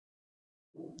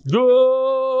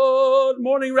Good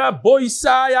morning, Rabbi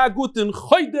Saya. Guten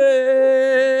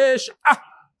Chodesh.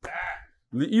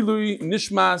 Leilui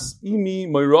NIshmas, Imi,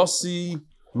 Moirasi,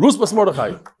 Rusbas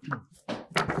Mordechai.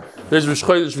 There's Rosh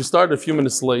Chodesh. We started a few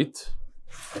minutes late.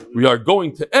 We are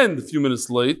going to end a few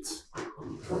minutes late.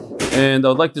 And I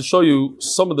would like to show you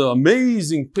some of the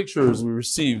amazing pictures we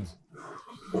received.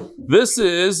 This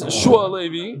is Shua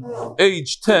Levi,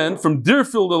 age 10, from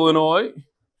Deerfield, Illinois,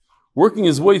 working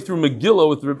his way through Megillah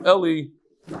with Reb Eli,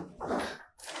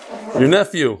 your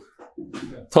nephew,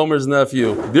 Tomer's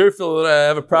nephew. Deerfield, I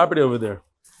have a property over there.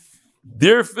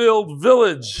 Deerfield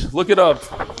Village, look it up.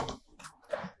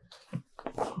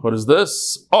 What is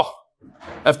this? Oh,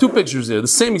 I have two pictures here. The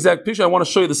same exact picture. I want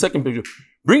to show you the second picture.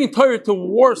 Bringing Torah to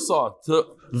Warsaw, to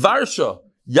Varsha,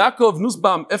 Yaakov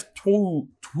Nussbaum,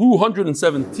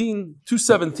 F217,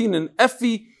 217, and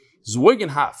Effie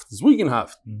Zwigenhaft,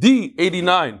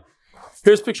 D89.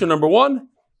 Here's picture number one,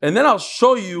 and then I'll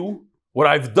show you what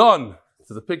I've done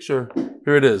to the picture.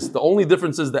 Here it is. The only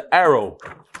difference is the arrow.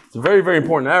 It's a very, very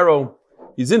important arrow.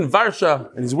 He's in Varsha,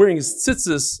 and he's wearing his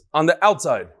tzitzis on the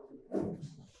outside.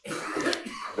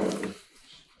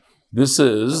 This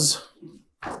is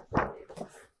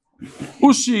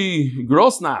Ushi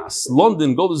Grosnas,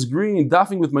 London, Golders Green,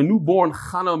 daffing with my newborn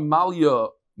Chana Malia,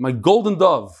 my golden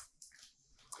dove.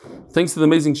 Thanks to the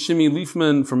amazing Shimi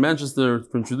Leafman from Manchester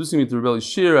for introducing me to Rebelli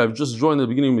Shir. I've just joined the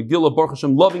beginning of Megillah. Baruch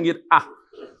Hashem, loving it.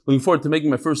 Looking forward to making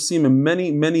my first siyum in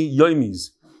many, many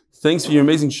yomis. Thanks for your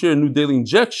amazing shir and new daily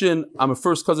injection. I'm a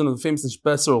first cousin of the famous and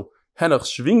special Henach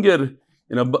Schwinger.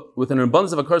 With an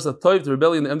abundance of Akars Atayv to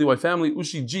Rebelli and the MDY family.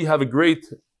 Ushi G, have a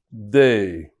great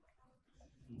day.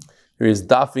 Here he is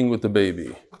daffing with the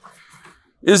baby.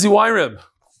 Izzy Weinreb.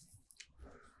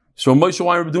 So Moshe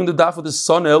Weinreb doing the daf with his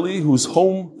son Eli, who's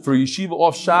home for yeshiva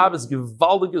off Shabbos.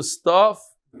 Gewaldige stuff.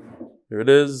 Here it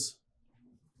is.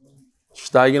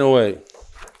 Steigen away.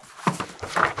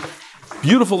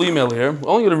 Beautiful email here. We're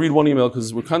only going to read one email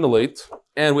because we're kind of late,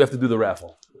 and we have to do the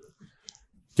raffle.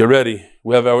 Get ready.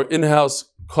 We have our in-house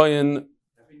Kohen.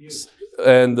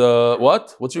 And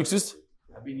what? What's your excuse?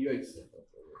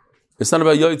 It's not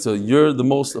about Yaitza. You're the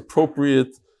most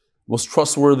appropriate, most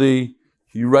trustworthy.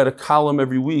 You write a column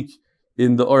every week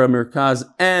in the Ora Merkaz,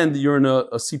 and you're in a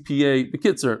CPA. The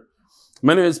kids are.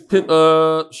 My name is should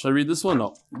I read this one?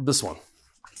 No, this one.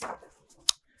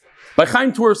 By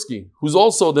Chayim Twersky, who's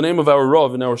also the name of our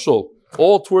Rav in our shul.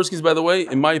 All Twerskys, by the way,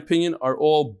 in my opinion, are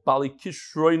all Bali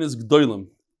Kishroinis Gdoilim.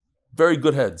 Very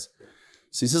good heads.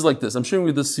 So he says like this. I'm sharing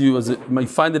this to you as it might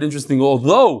find it interesting,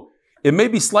 although it may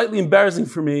be slightly embarrassing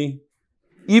for me.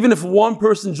 Even if one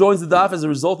person joins the daf as a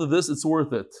result of this, it's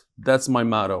worth it. That's my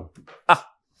motto.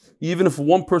 Even if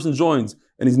one person joins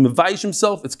and he's mevayish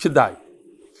himself, it's kedai.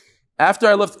 After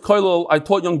I left Koilel, I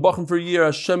taught young Bachim for a year.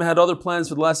 Hashem had other plans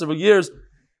for the last several years.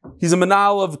 He's a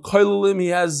manal of Koilelim. He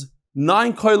has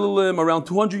 9 Koilelim, around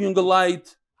 200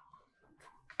 Yungalite.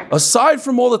 Aside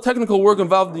from all the technical work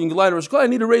involved in the Yungalite, I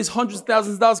need to raise hundreds of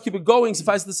thousands of dollars to keep it going.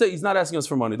 Suffice to say, he's not asking us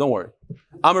for money. Don't worry.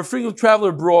 I'm a frequent traveler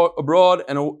abroad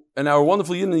and our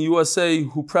wonderful Yidden in the USA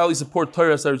who proudly support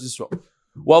Torah as Eretz Yisrael.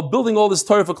 While building all this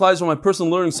Torah for Klai Yisrael, my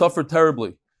personal learning suffered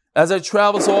terribly. As I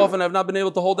travel so often, I've not been able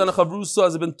to hold down a chavrusa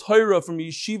as I've been Torah from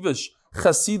yeshivish,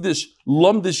 chasidish,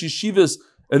 lumdish yeshivas,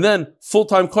 and then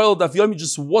full-time koil Daf Yomi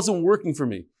just wasn't working for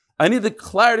me. I needed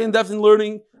clarity and depth in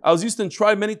learning. I was used to and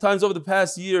tried many times over the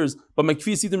past years, but my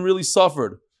kfis really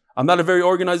suffered. I'm not a very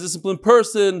organized, disciplined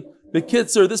person. The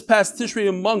kids, sir, this past Tishrei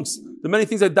amongst the many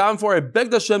things I down for, I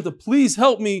begged Hashem to please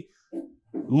help me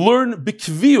learn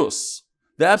bikvius,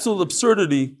 the absolute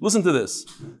absurdity. Listen to this.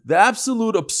 The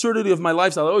absolute absurdity of my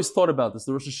lifestyle. I always thought about this,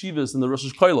 the Rosh Hashivas and the Rosh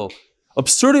Koilel.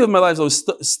 Absurdity of my life was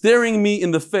staring me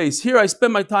in the face. Here I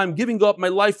spend my time giving up my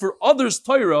life for others'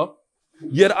 Torah,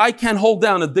 yet I can't hold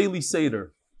down a daily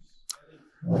Seder.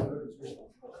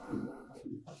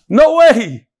 No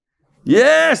way!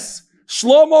 Yes!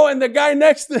 Shlomo and the guy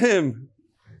next to him.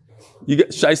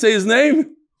 Should I say his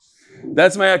name?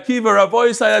 That's my Akiva, Rabbi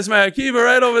Isai, that's my Akiva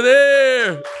right over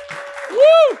there.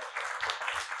 Woo!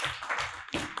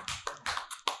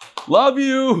 Love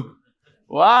you.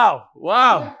 Wow.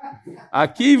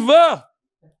 Akiva.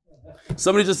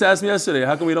 Somebody just asked me yesterday,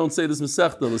 how come we don't say this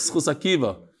Masechta, the zechus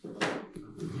Akiva?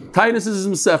 Tainus is his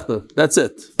Masechta. That's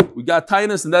it. We got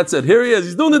Tainus and that's it. Here he is.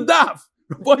 He's doing the daf.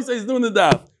 Rabbi Isai is doing the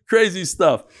daf. Crazy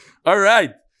stuff. All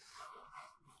right.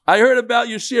 I heard about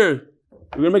your shir.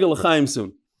 We're going to make a l'chaim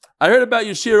soon. I heard about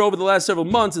your shir over the last several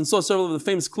months and saw several of the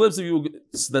famous clips of you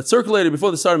that circulated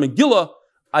before the start of Megillah.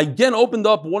 I again opened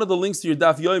up one of the links to your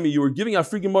Daf Yomi. You were giving out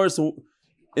free gemaras,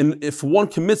 and if one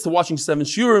commits to watching 7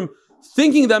 shiurim,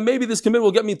 Thinking that maybe this commitment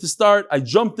will get me to start, I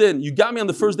jumped in. You got me on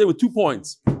the first day with 2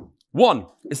 points. 1,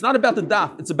 it's not about the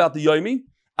daf, it's about the yomi.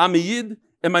 I'm a yid,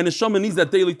 and my neshoma needs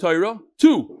that daily Torah.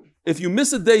 2, if you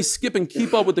miss a day, skip and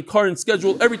keep up with the current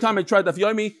schedule. Every time I tried Daf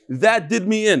Yomi, that did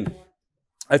me in.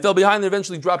 I fell behind and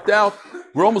eventually dropped out.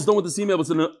 We're almost done with this email, but it's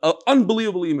an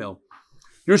unbelievable email.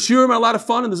 Your shiurim are a lot of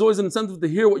fun, and there's always an incentive to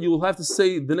hear what you will have to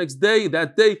say the next day,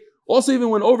 that day. Also, even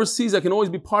when overseas, I can always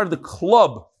be part of the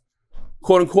club,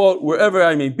 quote unquote, wherever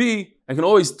I may be. I can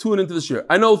always tune into this year.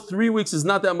 I know 3 weeks is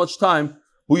not that much time,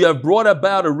 but you have brought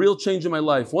about a real change in my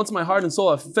life. Once my heart and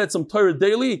soul have fed some Torah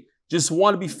daily, just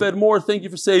want to be fed more. Thank you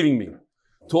for saving me.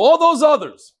 To all those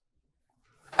others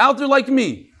out there like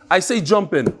me, I say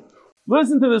jump in.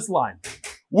 Listen to this line.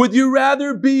 Would you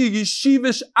rather be a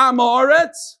yeshivish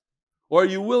amaretz, or are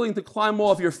you willing to climb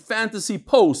off your fantasy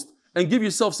post and give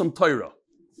yourself some Torah?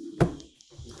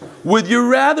 Would you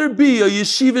rather be a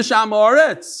yeshivish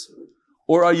amaretz,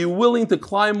 or are you willing to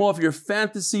climb off your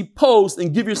fantasy post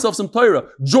and give yourself some Torah?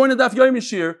 Join a Daf Yomi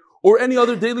shir or any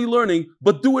other daily learning,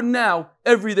 but do it now.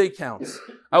 Every day counts.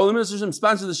 I will administer some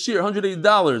sponsor this shir,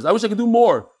 $180. I wish I could do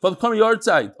more for the coming yard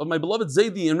side of my beloved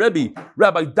Zaidi and Rebbe,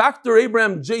 Rabbi Dr.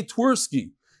 Abraham J.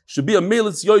 Twersky. Should be a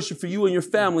Melitz Yosher for you and your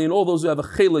family and all those who have a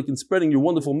chelik in spreading your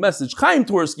wonderful message. Chayim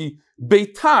Twersky,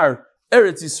 Beitar,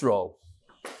 Eretz Yisrael.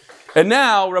 And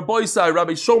now, Rabbi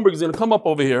Schoenberg is going to come up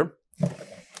over here.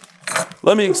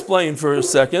 Let me explain for a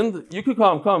second. You could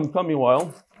come a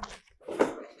while.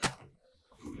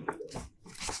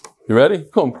 You ready?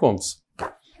 Come.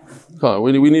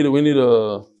 We need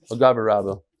a Gaber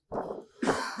Rabba.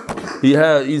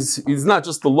 He's not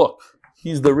just the look.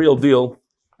 He's the real deal.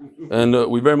 And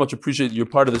we very much appreciate you're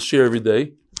part of the share every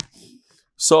day.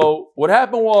 So what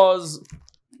happened was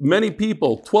many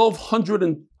people,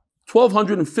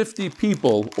 1,250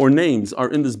 people or names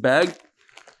are in this bag.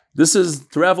 This is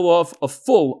to raffle off a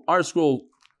full R Scroll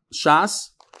Shas.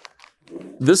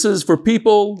 This is for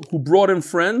people who brought in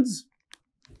friends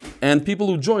and people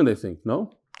who joined, I think.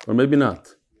 No? Or maybe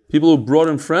not. People who brought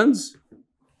in friends?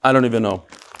 I don't even know.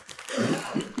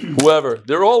 Whoever.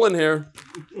 They're all in here.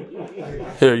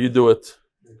 Here, you do it.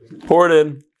 Pour it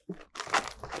in.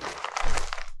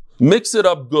 Mix it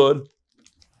up good.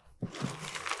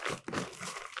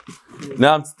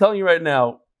 Now, I'm telling you right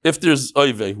now, if there's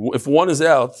if one is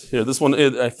out, here, this one,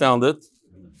 I found it.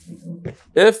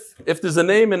 If there's a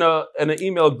name in an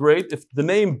email, great. If the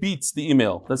name beats the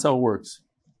email, that's how it works.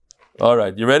 All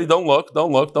right, you ready? Don't look.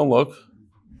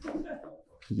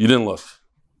 You didn't look.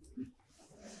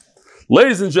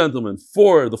 Ladies and gentlemen,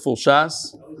 for the full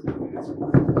Shas,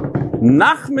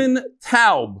 Nachman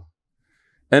Taub.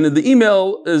 And the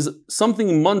email is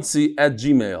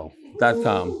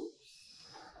somethingmuncie@gmail.com.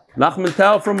 Nachman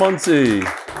Taub from Muncie.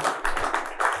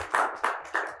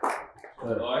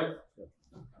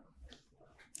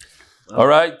 All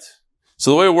right.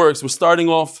 So the way it works, we're starting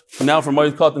off now from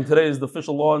Moed Katan. Today is the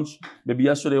official launch. Maybe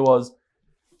yesterday was.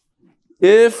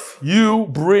 If you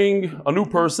bring a new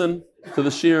person to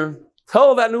the shir,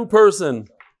 tell that new person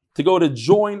to go to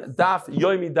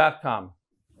join.dafyomi.com.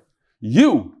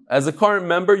 You, as a current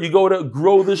member, you go to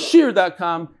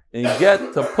growtheshir.com and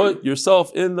get to put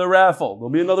yourself in the raffle.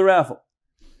 There'll be another raffle.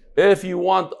 If you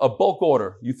want a bulk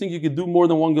order, you think you could do more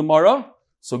than one Gemara,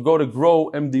 so go to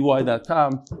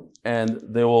growmdy.com and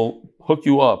they will hook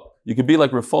you up. You could be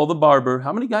like Raffle the barber.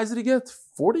 How many guys did he get?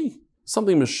 40?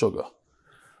 Something Meshuggah.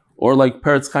 Or like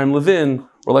Peretz Chaim Levin,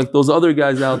 or like those other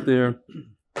guys out there.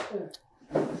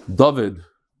 David,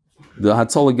 the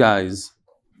Hatzalah guys,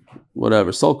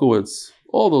 whatever, Solkowitz,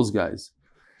 all those guys.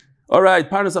 All right,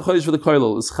 Parnas HaChodesh for the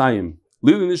Koilel is Chayim.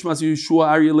 Leilui NIshmas Yehושע,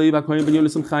 Aryeh, Leyv, הכהן, ben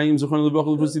Yonatan, Chayim, Zechron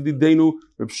Levachol, Didenu,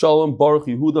 Reb Shalom, Baruch,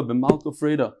 Yehuda, ben Malko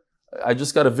Freda. I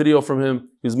just got a video from him.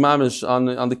 He's mamish on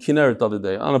the Kinneret the other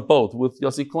day, on a boat with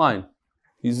Yossi Klein.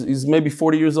 He's maybe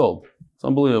 40 years old. It's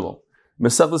unbelievable.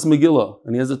 Maseches Megillah,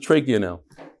 and he has a trachea now.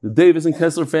 The Davis and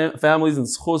Kessler families and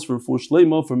zechus for Refuah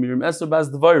shleima for Miriam Esther bas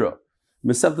Devora.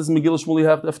 Maseches Megillah Shmuly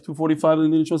Hecht F245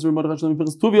 Leilui NIshmas Mordechai Sapoznick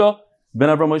פינחס Tobia ben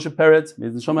Abraham Peret may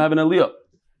the neshoma have an aliyah.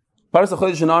 Parnas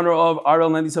HaChodesh in honor of RL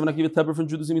 97 Akiva Tepper for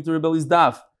introducing me to Rebelli's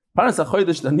Daf. Parnas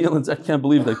HaChodesh Daniel and I can't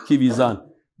believe that Kivi is on.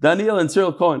 Daniel and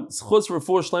Cyril Cohen. Zechus for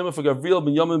Refuah shleima for Gabriel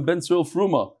ben Yamin ben Cyril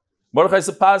Fruma. Mordechai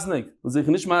Sapoznick. Leilui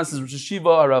NIshmas is Rosh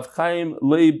Yeshiva Rav Chaim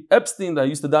Leib Epstein that I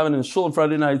used to daven in shul on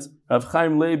Friday nights. Rav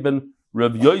Chaim Leib ben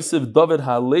Rav Yosef David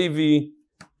HaLevi.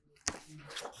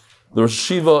 The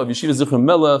Rosh Yeshiva of Yeshiva Zichron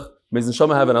Melech. May the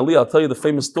neshoma have an aliyah. I'll tell you the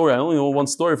famous story. I only know one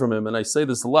story from him, and I say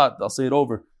this a lot. I'll say it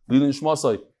over. Leilui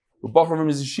NIshmas. The Bachar from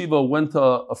his yeshiva went to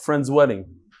a friend's wedding,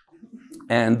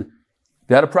 and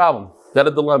they had a problem. They had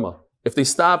a dilemma. If they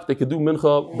stop, they could do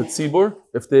mincha b'tzibur.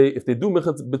 If they do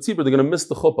mincha b'tzibur, they're going to miss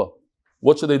the chuppah.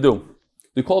 What should they do?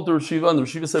 They called the Rishiva, and the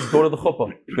Rishiva said, go to the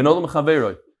chuppah.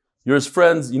 You're his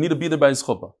friends, you need to be there by his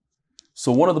chuppah.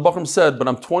 So one of the Bachram said, but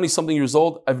I'm 20-something years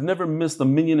old, I've never missed a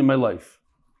minyan in my life.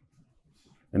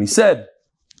 And he said,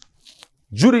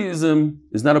 Judaism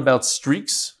is not about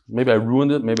streaks. Maybe I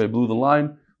ruined it, maybe I blew the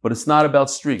line, but it's not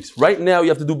about streaks. Right now, you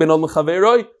have to do Ben Od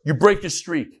Mechaveroi, you break your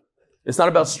streak. It's not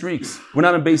about streaks. We're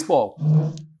not in baseball.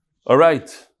 All right.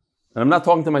 And I'm not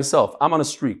talking to myself. I'm on a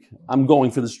streak. I'm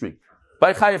going for the streak.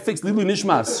 By Chaya Fix, Leilui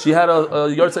NIshmas. She had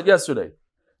a yard set yesterday.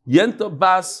 Yenta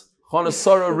Bas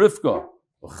Chanasara Rivka.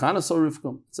 Chanasara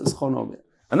Rivka. It says Chanomi.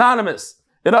 Anonymous.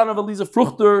 In honor of Elisa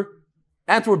Fruchter,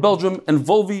 Antwerp, Belgium, and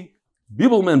Volvi,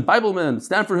 Bibelman,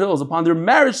 Stanford Hills, upon their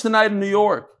marriage tonight in New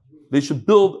York. They should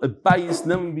build a Bayis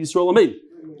Ne'em B'Yisrael Ameid.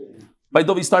 By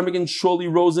Dovi Steinberg and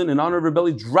Shmuly Rosen, in honor of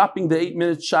Rebelli, dropping the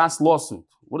 8-minute Shas lawsuit.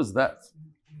 What is that?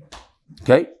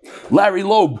 Okay. Larry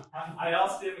Loeb. I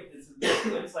asked him, it's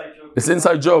an inside joke. It's an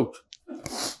inside joke.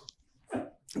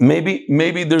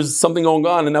 Maybe there's something going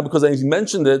on, and now because I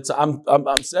mentioned it, I'm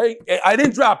saying, I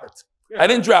didn't drop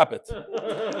it.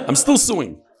 I'm still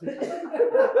suing.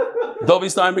 Dovi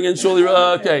Steinberg and Shmuly,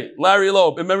 okay. Larry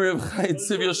Loeb, in memory of Chaya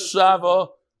Tzivya Shava,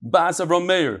 Bas Avraham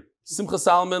Meir. Simcha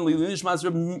Salman, Leilui NIshmas,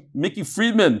 Mickey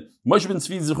Friedman, Moshe Ben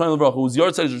Tzvi, whose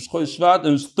yard size is Chodesh Shvat,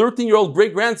 and his 13-year-old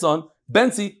great-grandson,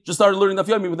 Benzi, just started learning Daf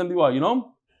Yomi with MDY. You know him?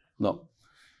 No.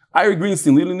 Ira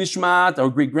Greenstein, Leilui NIshmat, our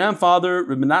great-grandfather,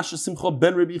 Reb Menashe Simcha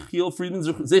Ben Rabbi Chiel Friedman,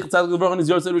 zechus Devora, and his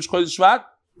yard size is Chodesh Shvat,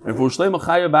 and for shleima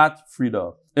Chaya Bat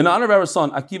Frida. In honor of our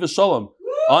son, Akiva Shalom,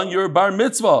 on your bar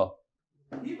mitzvah.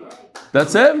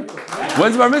 That's him?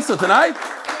 When's bar mitzvah? Tonight?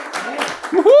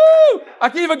 Woohoo!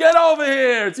 Akiva, get over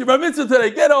here! It's your bar mitzvah today.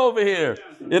 Get over here!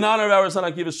 In honor of our son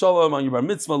Akiva Shalom, on your bar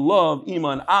mitzvah, love, Ima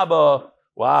and Abba.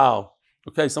 Wow.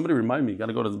 Okay, somebody remind me. Got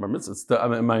to go to the bar mitzvah.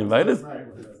 Am I invited?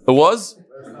 It was?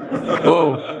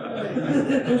 Oh.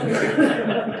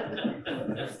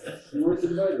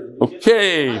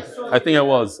 Okay. I think I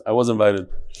was. I was invited.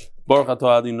 We'll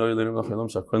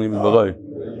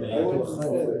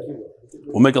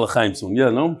make a l'chaim soon. Yeah,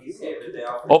 no?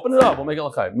 Open it up. We'll make a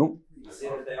l'chaim. No?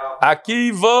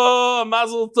 Akiva,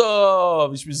 Mazel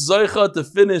Tov. You should be zechus to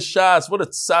finish Shas. What a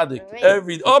tzaddik.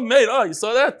 Mate. Oh, you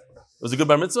saw that? It was a good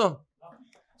bar mitzvah?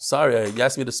 Sorry, you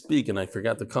asked me to speak and I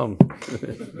forgot to come.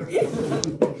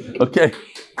 Okay.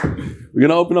 We're going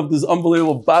to open up this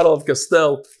unbelievable bottle of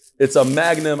Castel. It's a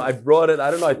Magnum. I brought it. I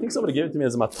don't know. I think somebody gave it to me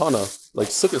as a matana, like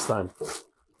Sukkot time.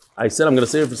 I said I'm going to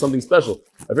save it for something special.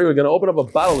 I figure we're going to open up a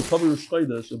bottle of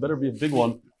Chodesh. It better be a big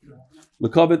one.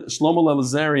 Lekavit Shlomo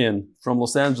Lazarian from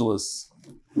Los Angeles.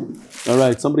 All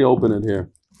right, somebody open it here.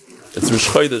 It's Rosh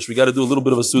Chodesh. We got to do a little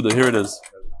bit of a Suda. Here it is.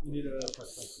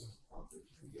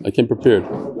 I came prepared.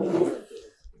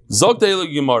 Zog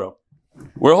Teilug Gemara.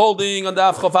 We're holding on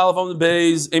Daf Chaf Aleph Amud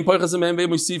Beis. Ein Poichas Amen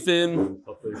Ve'Musifin.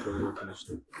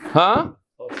 Huh?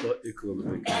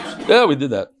 Yeah, we did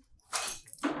that.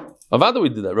 Avada, we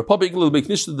did that. Republic little bit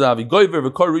Knishta Davi Goiver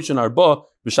V'Kor Rishon Arba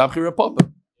B'Shavchi Republic.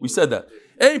 We said that.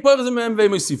 Ein Poichas Amen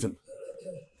Ve'Musifin.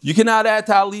 You cannot add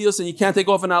to aliyahs and you can't take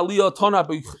off an aliyah. Tona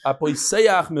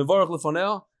apoiseach mevarach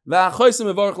lefonel v'achoyse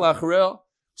mevarach la'acharel.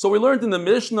 So we learned in the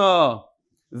Mishnah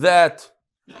that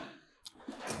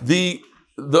the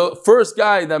first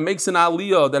guy that makes an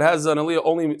aliyah, that has an aliyah,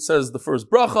 only says the first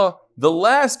bracha. The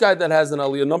last guy that has an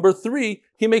aliyah, number 3,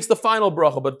 he makes the final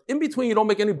bracha. But in between, you don't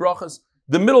make any brachas.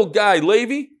 The middle guy,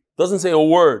 Levi, doesn't say a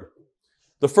word.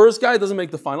 The first guy doesn't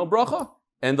make the final bracha,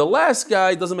 and the last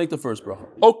guy doesn't make the first bracha.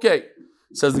 Okay,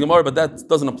 says the Gemara, but that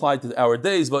doesn't apply to our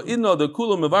days. But in our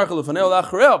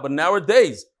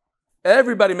days,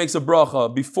 everybody makes a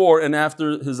bracha before and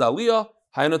after his aliyah.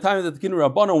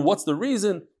 What's the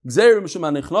reason?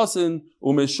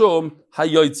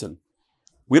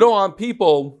 We don't want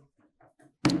people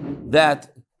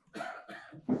that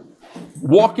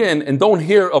walk in and don't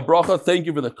hear a bracha, thank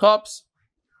you for the cups,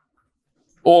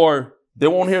 or they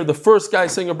won't hear the first guy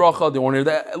sing a bracha, they won't hear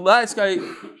the last guy,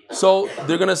 so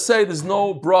they're going to say there's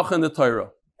no bracha in the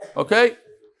Torah. Okay?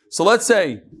 So let's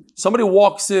say somebody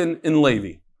walks in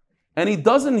Levi, and he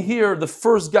doesn't hear the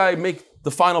first guy make the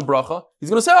final bracha.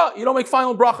 He's going to say, oh, you don't make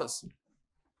final brachas.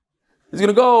 He's going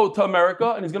to go to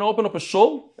America and he's going to open up a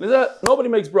shul. And he said, nobody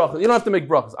makes brachas. You don't have to make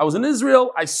brachas. I was in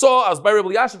Israel. I was by Rabbi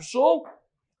Yashiv's shul.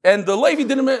 And the Levi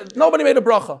nobody made a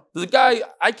bracha. The guy,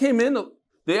 I came in.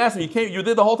 They asked me, you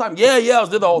did the whole time? Yeah, I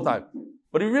did the whole time.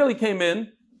 But he really came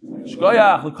in.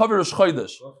 Shkoyach, l'kaver Rosh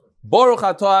Chodesh. Baruch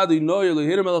atah Adonai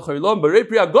Eloheinu melech haolam b'rei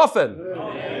pri hagofen.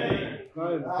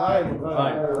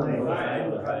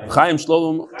 Chayim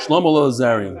Shlomo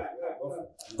Lazarian.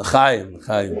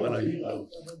 Chayim.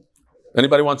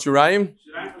 Anybody want Shirayim?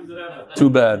 Too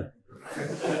bad.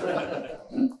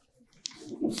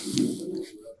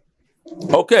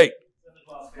 Okay.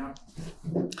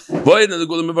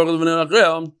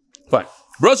 Fine.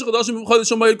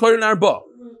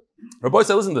 Rabbi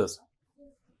said, listen to this.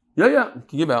 Yeah,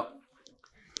 can give out.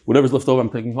 Whatever's left over, I'm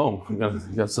taking home. You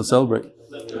got to celebrate.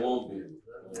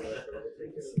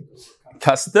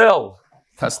 Castel.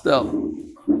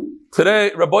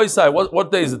 Today, Rabbi said,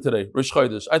 what day is it today? Rish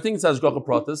Chodesh. I think it says Hashgacha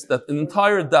Pratis that an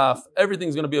entire daf,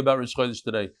 everything's going to be about Rish Chodesh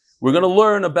today. We're going to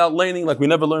learn about laning like we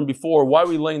never learned before, why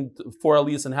we laned 4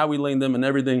 aliyahs and how we laned them and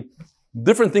everything.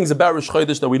 Different things about Rish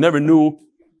Chodesh that we never knew,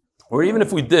 or even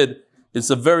if we did, it's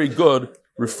a very good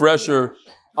refresher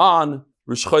on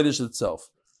Rish Chodesh itself.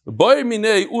 Boy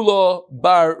minei ula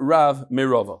bar rav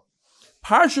merova.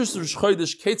 Parshas Rish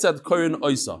Chodesh ketzad korin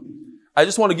oisa. I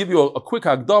just want to give you a quick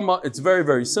hagdama. It's very,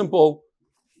 very simple.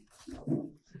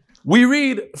 We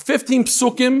read 15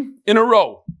 psukim in a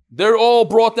row. They're all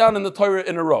brought down in the Torah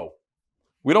in a row.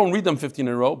 We don't read them 15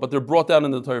 in a row, but they're brought down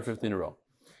in the Torah 15 in a row.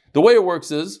 The way it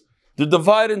works is, they're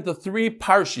divided into 3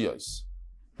 parshiyos.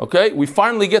 Okay? We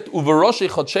finally get Uvaroshi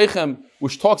Chodshechem,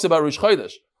 which talks about Rish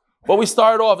Chodesh. But we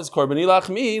start off as Korban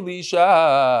Ilachmi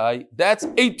Lishai. That's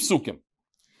 8 psukim.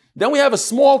 Then we have a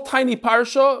small, tiny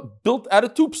parsha built out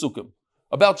of 2 psukim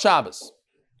about Shabbos.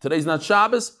 Today's not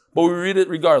Shabbos, but we read it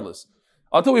regardless.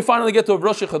 Until we finally get to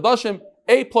Rosh Chodashim,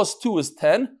 8 plus 2 is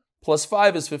 10, plus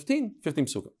 5 is 15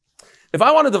 psukim. If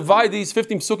I want to divide these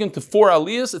 15 psukim to 4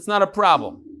 aliyahs, it's not a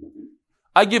problem.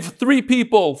 I give 3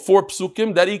 people 4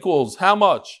 psukim, that equals how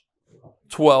much?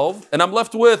 12. And I'm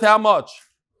left with how much?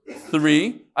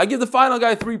 3. I give the final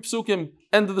guy 3 psukim,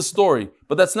 end of the story.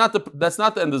 But that's not the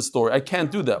end of the story. I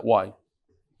can't do that. Why?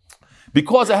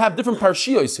 Because I have different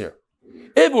parshiyos here.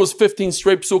 If it was 15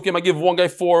 straight psukim, I give one guy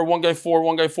 4, one guy 4,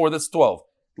 one guy 4, that's 12.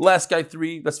 Last guy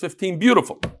 3, that's 15,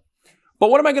 beautiful. But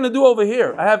what am I going to do over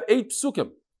here? I have 8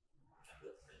 psukim.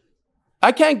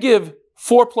 I can't give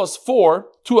 4 plus 4,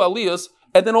 2 aliyahs,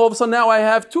 and then all of a sudden now I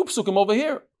have 2 psukim over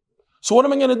here. So what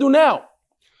am I going to do now?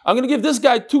 I'm going to give this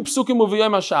guy 2 psukim of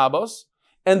Yom HaShabbos,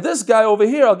 and this guy over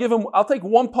here, I'll take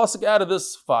 1 pasuk out of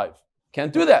this 5.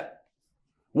 Can't do that.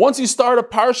 Once you start a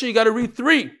parsha, you got to read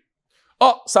 3.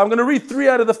 Oh, so I'm going to read 3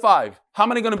 out of the 5. How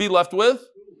many going to be left with?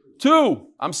 2.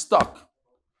 I'm stuck.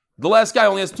 The last guy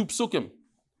only has 2 psukim.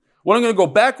 What, I'm going to go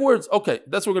backwards? Okay,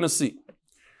 that's what we're going to see.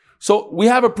 So we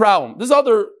have a problem. This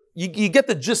other, you get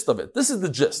the gist of it. This is the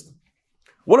gist.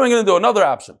 What am I going to do? Another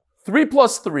option. 3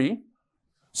 plus 3.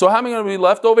 So how am I going to be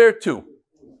left over here? 2.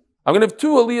 I'm going to have 2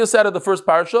 aliyahs out of the first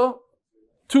parsha,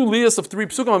 2 aliyahs of 3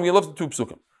 psukim. I'm going to be left with 2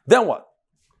 psukim. Then what?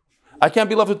 I can't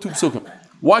be left with 2 psukim.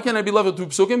 Why can't I be left with 2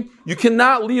 psukim? You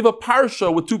cannot leave a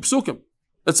parsha with 2 psukim.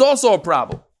 It's also a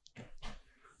problem.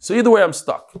 So either way, I'm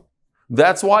stuck.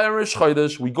 That's why in Rish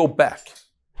Chodesh we go back.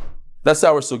 That's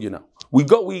our sugya now.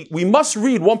 We must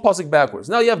read 1 pasuk backwards.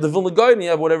 Now you have the Vilna Gaon and you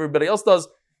have what everybody else does.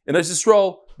 In Eretz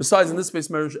Yisrael, besides in this space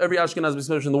marriage, every Ashkenaz base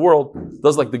marriage in the world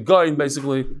does like the Gaon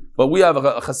basically. But we have a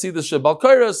Hasidish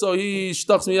Balkaira, so he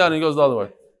stucks me out and he goes the other way.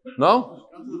 No?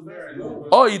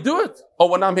 Oh, you do it? Oh,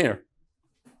 when I'm here.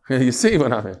 You see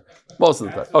when I'm here. Most of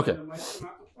the time. Okay.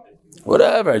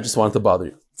 Whatever, I just wanted to bother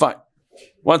you. Fine.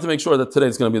 Wanted to make sure that today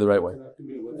is going to be the right way.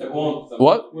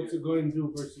 What? What's it going to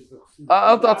do versus the...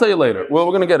 I'll tell you later. Well,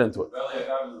 we're going to get into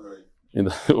it.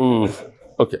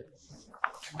 Okay.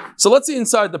 So let's see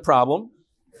inside the problem.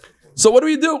 So what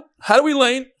do? How do we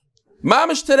lane?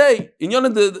 Mamish today, in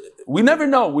Yonah, we never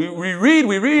know. We read,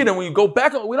 and we go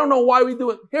back. We don't know why we do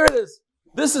it. Here it is.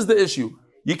 This is the issue.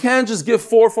 You can't just give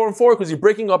 4, 4, and 4 because you're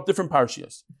breaking up different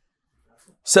parshiyas.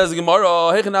 Says the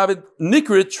Gemara,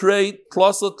 nikrit trei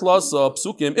tlasa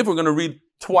psukim. If we're going to read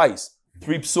twice,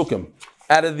 3 psukim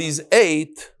out of these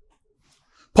 8,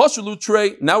 pashulu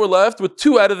trei. Now we're left with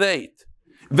 2 out of the 8.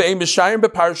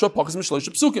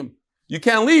 You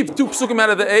can't leave 2 psukim out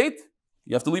of the 8.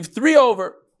 You have to leave 3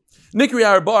 over. Nikri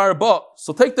arba.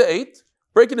 So take the 8,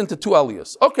 break it into 2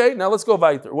 aliyahs. Okay, now let's go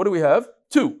weiter. What do we have?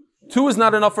 2. 2 is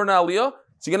not enough for an aliyah,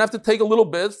 so you're going to have to take a little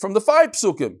bit from the 5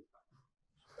 psukim.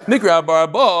 Nikri arba,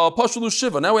 pashulu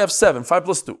shiva. Now we have 7, 5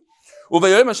 plus 2.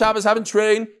 Uvayom HaShabbos haven't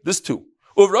trained, this 2.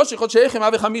 Uvroshi chodshechem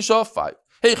have chamisha, 5.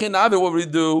 Hey, chinave, what we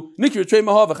do? Nikri trei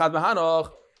mahav echad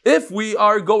mehanach. If we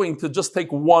are going to just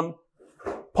take 1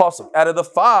 pasuk out of the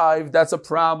 5, that's a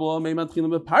problem.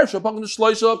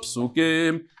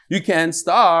 You can't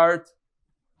start.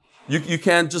 You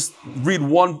can't just read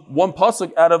one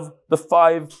pasuk out of the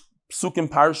 5 psukim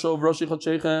parsha of Rosh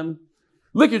Chodshechem.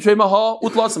 So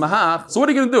what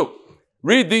are you going to do?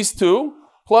 Read these 2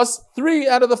 plus 3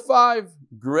 out of the 5.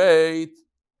 Great.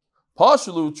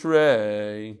 Hashlu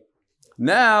trey.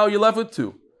 Now you're left with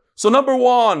 2. So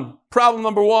problem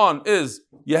number 1 is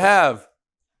you have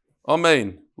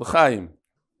Amen, l'chaim.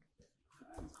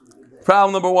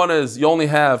 Problem number 1 is you only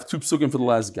have 2 psukim for the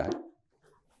last guy.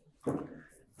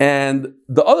 And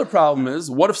the other problem is,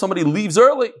 what if somebody leaves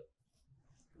early?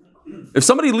 If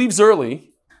somebody leaves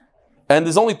early and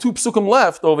there's only 2 psukim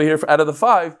left over here out of the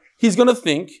 5, he's going to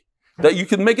think that you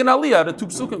can make an aliyah out of 2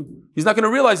 psukim. He's not going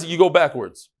to realize that you go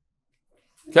backwards.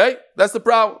 Okay? That's the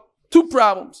problem. 2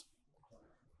 problems.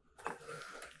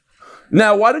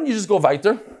 Now, why don't you just go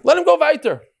weiter? Let him go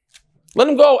weiter. Let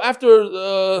him go after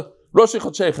Rosh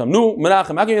Chodesh. Nu,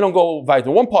 Menachem. How come you don't go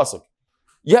weiter? 1 pasuk.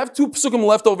 You have 2 psukim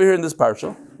left over here in this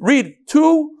parsha. Read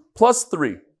 2 plus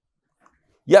 3.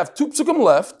 You have 2 psukim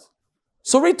left.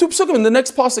 So read 2 psukim in the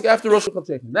next pasuk after Rosh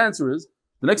Chodesh. The answer is,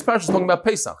 the next parsha is talking about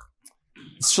Pesach.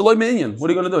 It's shleima. What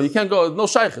are you going to do? You can't go, no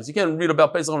shaykhs. You can't read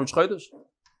about Pesach on Rosh Chodesh.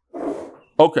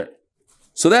 Okay.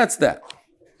 So that's that.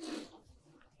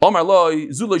 I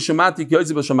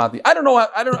don't know.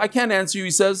 I can't answer you,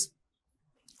 he says.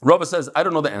 Rava says, I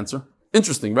don't know the answer.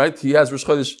 Interesting, right? He has Rosh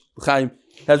Chodesh, Chayim,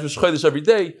 has Rosh Chodesh every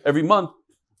day, every month.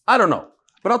 I don't know.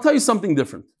 But I'll tell you something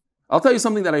different. I'll tell you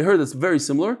something that I heard that's very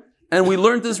similar. And we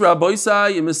learned this, Rabbi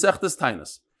Isai, in Maseches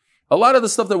Tainas. A lot of the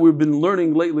stuff that we've been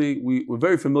learning lately, we're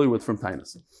very familiar with from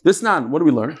Tainas. This nan, what do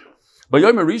we learn? By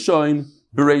Yom Rishon,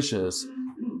 Bereshis.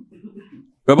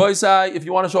 Rabbi Isai, if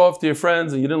you want to show off to your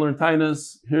friends and you didn't learn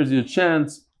Tainas, here's your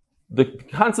chance. The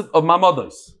concept of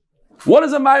Mamados. What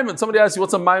is a Maimon? Somebody asked you,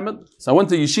 what's a Maimon? So I went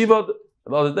to Yeshiva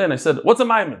the other day and I said, what's a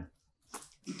Maimon?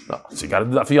 No, so you got to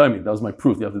do Daf Yomi. That was my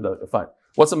proof. You have to do that. Fine.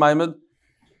 What's a Maimon?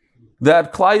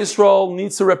 That Klal Yisrael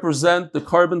needs to represent the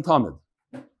carbon tamid.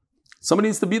 Somebody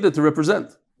needs to be there to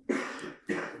represent.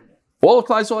 All of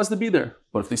Klal Yisrael has to be there.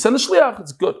 But if they send a shliach,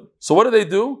 it's good. So what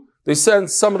do? They send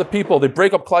some of the people, they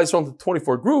break up Klal Yisrael into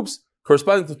 24 groups,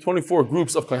 corresponding to 24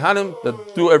 groups of kohanim that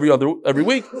do every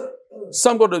week.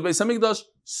 Some go to the Beis HaMikdash,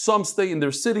 some stay in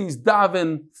their cities,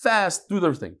 daven, fast, do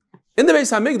their thing. In the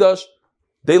Beis HaMikdash,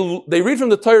 they read from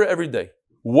the Torah every day.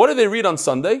 What do they read on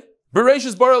Sunday?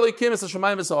 Bereshis bara Elokim es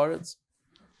hashamayim v'haaretz.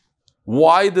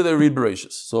 Why do they read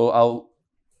Bereshis? So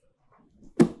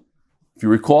if you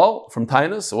recall from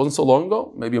Tainas, it wasn't so long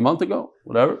ago, maybe a month ago,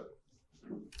 whatever.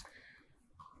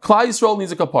 Klal Yisrael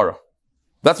needs a kapara.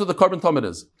 That's what the carbon tamid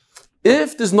is.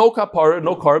 If there's no kapara,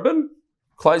 no carbon,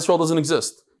 Klal Yisrael doesn't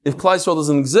exist. If Klal Yisrael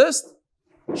doesn't exist,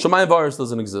 Shemayim v'Aretz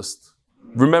doesn't exist.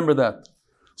 Remember that.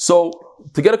 So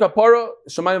to get a kapara,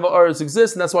 Shemayim v'Aretz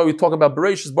exists, and that's why we talk about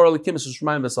Bereshis bara Elokim es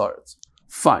Shemayim v'Haaretz.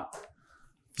 Fine.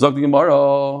 Zok the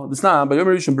Gemara. This now by Yom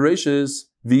Rishon Bereshis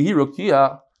v'hi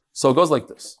rokia. So it goes like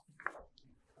this.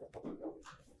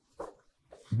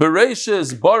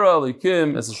 Bereshis bara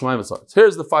Elokim es Shemayim v'Haaretz.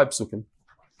 Here's the 5 psukim.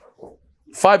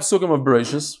 5 psukim of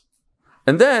Bereshis.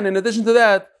 And then, in addition to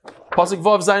that, Pasuk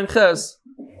Vav Zayin Ches,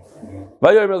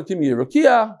 Vayom Elokim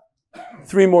Yerokia,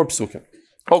 3 more psukim.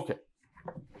 Okay.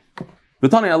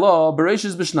 B'tani Allah,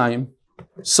 Bereshis b'shnayim.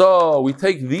 So, we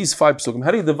take these 5 psukim.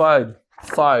 How do you divide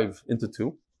 5 into 2?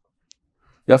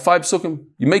 You have 5 psukim.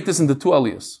 You make this into 2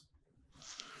 aliyahs.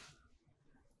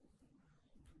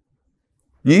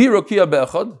 Yehi Rokia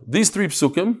be'echad. These 3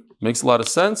 psukim, makes a lot of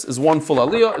sense, is 1 full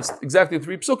aliyah. It's exactly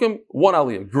 3 psukim, 1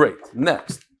 aliyah. Great.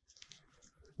 Next.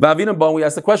 We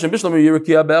asked the question, I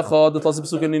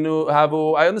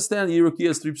understand Yerukia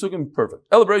is 3 psukim, perfect.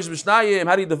 How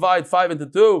do you divide 5 into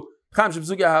 2?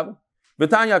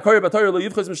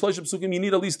 You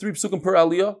need at least 3 psukim per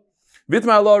aliyah.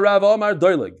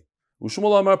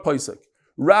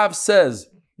 Rav says,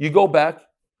 you go back.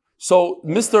 So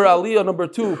Mr. Aliyah number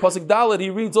 2, Pasuk Dalet, he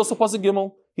reads also Pasuk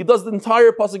Gimel. He does the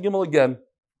entire Pasuk Gimel again.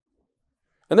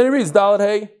 And then he reads Dalet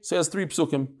Hey, so he has 3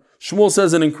 psukim. Shmuly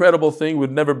says an incredible thing,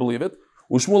 would never believe it.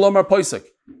 Shmuly Amar Poisek.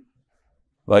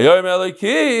 Vayom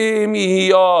Elokim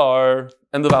Yihiyar.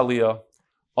 End of Aliyah.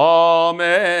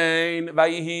 Amen.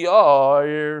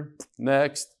 Vayihiyar.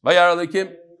 Next. Vayar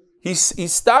Elokim. He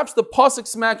stops the pasuk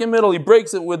smack in the middle. He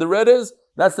breaks it where the red is.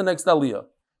 That's the next Aliyah.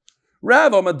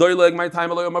 Rav Amar Doileg, my time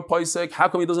Eloy Amar Poisek. How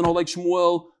come he doesn't hold like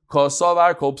Shmuel?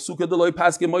 Kosavar Kol Psuka Deloy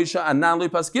Paskin Moshe Anan Loy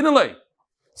Paskin Elay.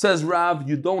 Says Rav,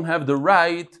 you don't have the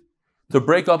right to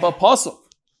break up a pasuk.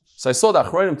 So I saw that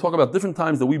Achronim talk about different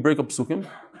times that we break up psukim,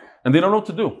 and they don't know what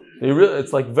to do.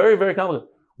 It's like very, very complicated.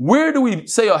 Where do we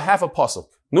say a half a pasuk?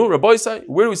 No, Rabbi say,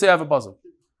 where do we say half a pasuk?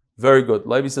 Very good.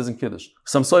 Leilui says in Kiddush.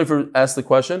 Some Sofer asked the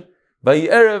question.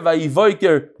 Vayerev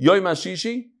vayivoiker yoyim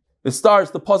hashishi. It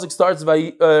starts. The pasuk starts.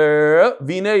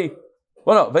 Vinei.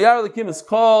 Well, no. Vayar lekim is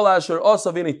kol asher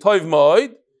osa vinei toiv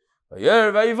moed.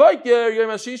 Vayerev vayivoiker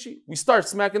yoyim hashishi. We start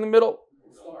smack in the middle.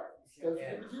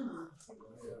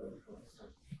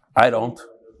 I don't.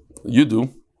 You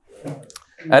do.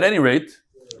 At any rate,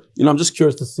 I'm just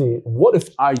curious to see, what if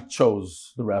I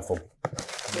chose the raffle?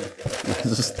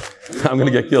 I'm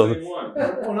going to get killed. You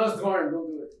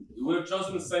would have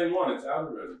chosen the same one. It's out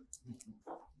already.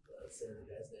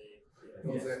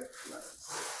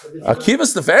 Akiva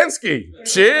Stefansky.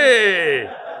 Shit.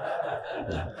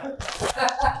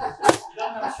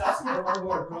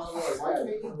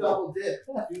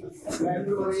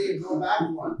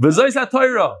 V'zayis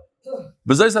HaTorah.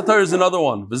 V'zayis HaTorah is another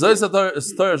one. V'zayis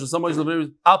HaTorah, so somebody's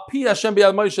Al Pi Hashem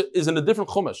B'Yad Moshe is in a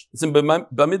different chumash. It's in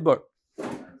Bamidbar.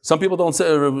 Some people don't say,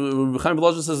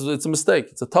 Chayim says it's a mistake.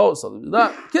 It's a Torah.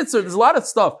 Kids, there's a lot of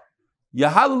stuff.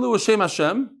 Yahalalu Hashem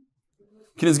Hashem.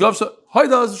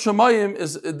 Hoydaz Shemayim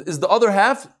is the other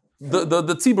half.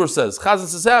 The Tzibur says. Chazan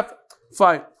says half.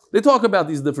 Fine. They talk about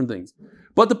these different things.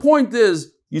 But the point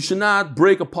is, you should not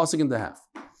break a pasuk into half.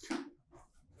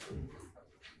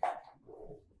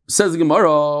 Says the Gemara,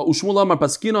 Ushmul Amar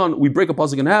Paskinon, we break a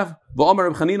pasuk in half. V'Amar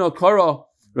Reb Chanina Kara,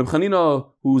 Reb Chanina,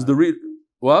 who's the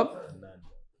what?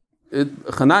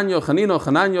 Chananya,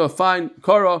 fine.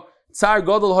 Kara, Tsar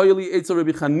Gadol Hoyeli Eitzel Reb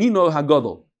Chanina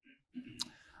Hagadol.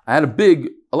 I had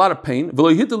a lot of pain. I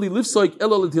wanted to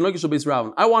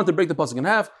break the pasuk in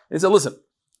half. And he said, listen,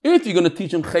 if you're going to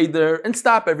teach him cheder and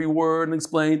stop every word and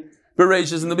explain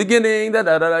Bereshis in the beginning,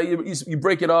 you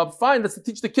break it up, fine, that's to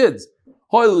teach the kids.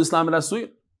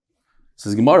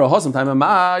 Says Gemara,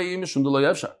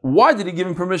 why did he give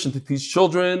him permission to teach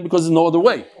children? Because there's no other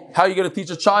way. How are you going to teach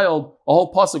a child a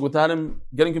whole pasuk without him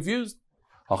getting confused?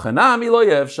 So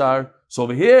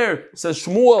over here, says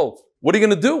Shmuel, what are you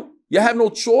going to do? You have no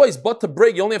choice but to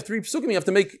break. You only have 3 psukim.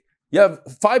 You have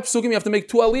 5 psukim. You have to make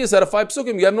 2 aliyahs out of 5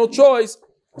 psukim. You have no choice.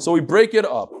 So we break it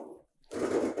up.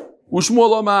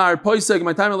 Ushmuel Omar, Poiseg,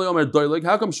 my time Omar Doilig.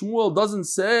 How come Shmuel doesn't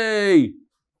say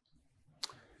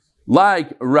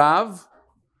like Rav,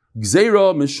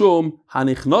 Gzeira Mishum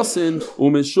Hanichnosin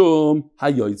Umishum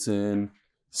Hayoitzin?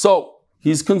 So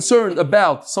he's concerned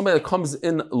about somebody that comes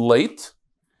in late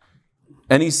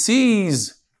and he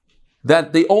sees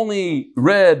that they only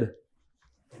read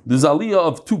the aliyah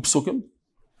of 2 psukim,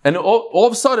 and all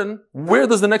of a sudden, where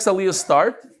does the next aliyah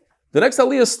start? The next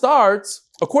aliyah starts,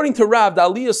 according to Rav,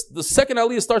 the second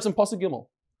aliyah starts in Pasuk Gimel.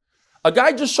 A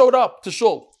guy just showed up to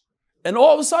shul, and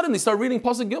all of a sudden they start reading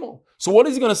Pasuk Gimel. So what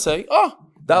is he going to say?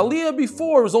 The aliyah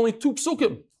before was only 2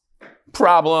 psukim.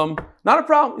 Problem. Not a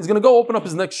problem. He's going to go open up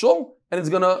his next shul, and he's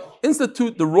going to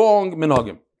institute the wrong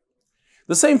minhagim.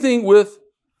 The same thing with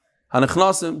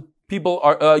Hanechnasim. People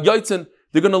are Yoitzin.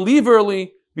 They're going to leave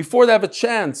early before they have a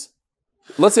chance.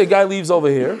 Let's say a guy leaves over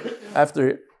here, after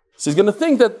here. So he's going to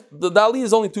think that the aliyah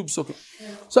is only 2 psukim.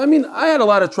 So I had a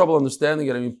lot of trouble understanding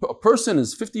it. A person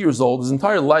is 50 years old, his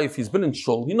entire life, he's been in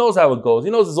shul, he knows how it goes,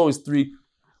 he knows there's always 3.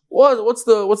 What's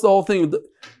the whole thing?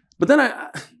 But then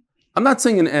I'm not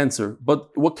saying an answer, but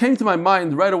what came to my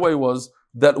mind right away was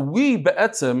that we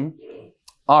be'etzim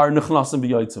are nechnasim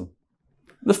b'yotzim.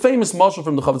 The famous mashal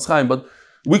from the Chayim, but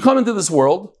we come into this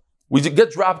world, we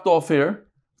get dropped off here,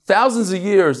 thousands of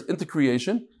years into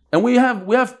creation, and we have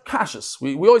kashas.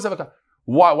 We always have a kasha.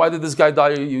 Why did this guy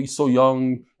die so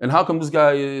young? And how come this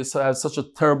guy has such a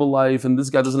terrible life? And this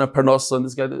guy doesn't have parnasa? And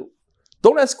this guy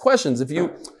don't ask questions. If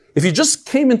you just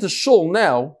came into shul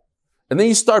now, and then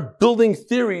you start building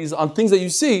theories on things that you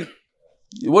see,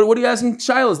 what are you asking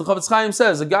shilas? The Chayim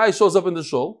says a guy shows up in the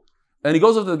shul, and he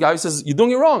goes up to the guy. He says, "You're doing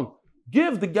it wrong.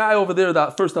 Give the guy over there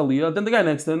that first aliyah, then the guy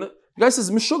next to him." The guy says,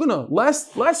 "Mishugana,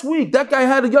 last week that guy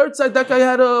had a yahrzeit, that guy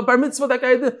had a bar mitzvah, that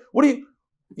guy had what are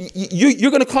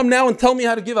you're going to come now and tell me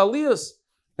how to give aliyahs?"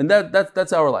 And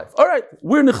that's our life. All right,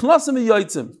 we're nichnasim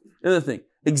v'yotzim in the thing.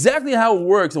 Exactly how it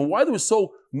works and why there was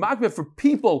so makbeh for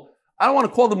people. I don't want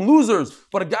to call them losers,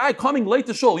 but a guy coming late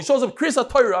to shul, he shows up Kriyas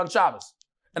HaTorah on Shabbos,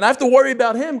 and I have to worry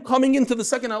about him coming into the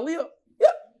second aliyah.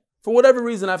 Yeah, for whatever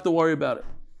reason, I have to worry about it.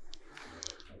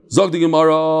 Zog the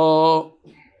Gemara.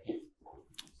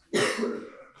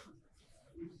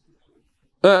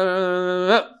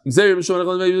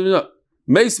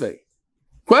 Meisvei.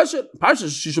 Question.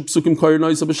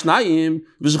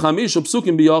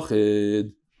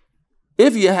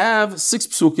 If you have 6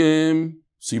 psukim,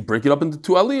 so you break it up into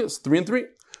 2 aliyahs, 3 and 3.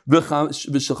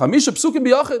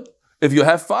 If you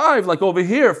have 5, like over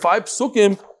here, 5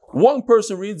 psukim, one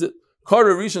person reads it.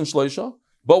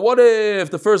 But what if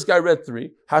the first guy read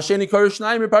 3?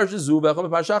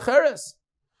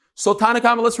 So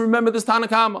Tanakama, let's remember this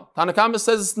Tanakama. Tanakama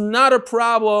says it's not a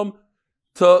problem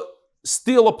to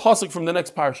steal a pasuk from the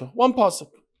next parsha. 1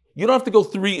 pasuk. You don't have to go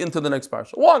 3 into the next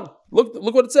parsha. 1.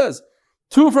 Look what it says.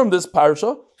 2 from this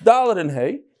parsha, Dalet and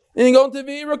Hey, and you go into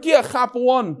V'Rakia, Chap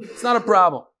 1. It's not a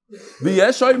problem.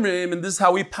 And this is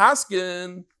how we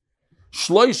paskin.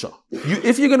 Shleisha.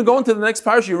 If you're going to go into the next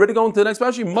parsha, you're ready to go into the next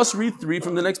parsha, you must read 3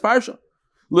 from the next parsha.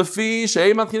 Because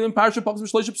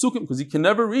you can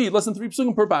never read less than 3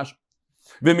 psukim per parsha.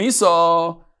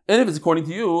 And if it's according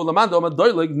to you,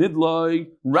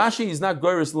 Rashi is not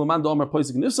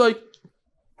goyres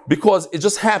because it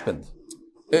just happened.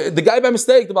 The guy by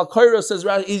mistake, the Balkaira says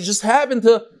Rashi, he just happened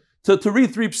to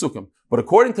read 3 psukim. But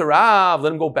according to Rav,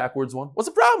 let him go backwards 1. What's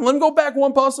the problem? Let him go back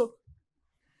 1 pasuk.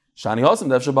 Shani Hasim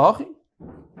Dev Shabachi.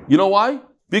 You know why?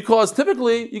 Because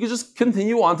typically you can just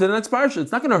continue on to the next parsha.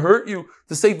 It's not going to hurt you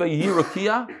to say Vayihi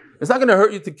Rakia. It's not going to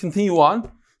hurt you to continue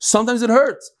on. Sometimes it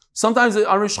hurts. Sometimes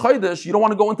on Rosh Chodesh you don't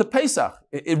want to go into Pesach.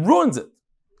 It ruins it.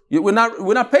 We're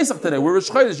not Pesach today. We're Rosh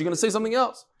Chodesh. You're going to say something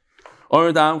else.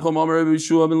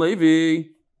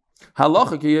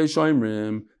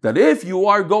 That if you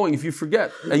are going, if you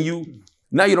forget, and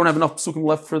now you don't have enough psukim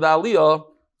left for the aliyah,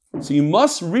 so you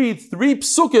must read 3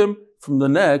 psukim from the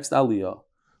next aliyah.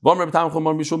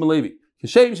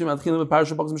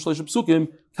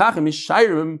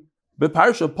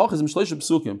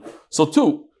 So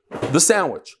 2, the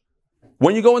sandwich.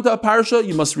 When you go into a parsha,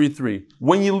 you must read 3.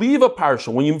 When you leave a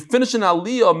parsha, when you finish an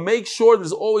aliyah, make sure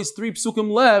there's always 3 psukim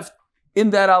left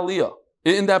in that aliyah,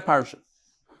 in that parsha.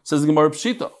 Says the Gemara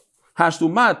Pshita. We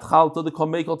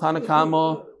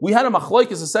had a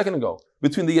machlokes a second ago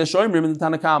between the Yeshoimrim and the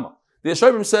Tanakama. The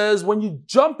Yeshoimrim says when you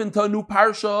jump into a new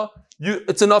parsha,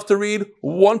 it's enough to read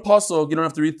 1 pasuk. You don't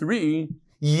have to read 3.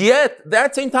 Yet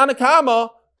that same Tanakama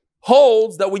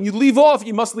holds that when you leave off,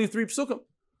 you must leave 3 psukim.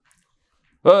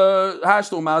 Sorry,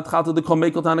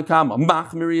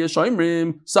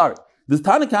 the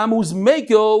Tanakama was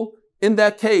mekel in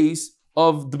that case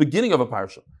of the beginning of a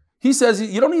parsha. He says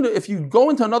you don't need to, if you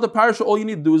go into another parsha, all you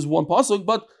need to do is 1 pasuk,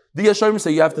 but the Yeshorim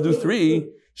say you have to do 3.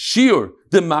 Shir,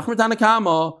 the Machmer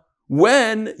Tanakama,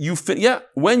 when you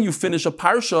finish a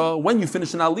parsha, when you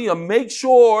finish an aliyah, make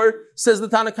sure, says the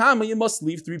Tanakama, you must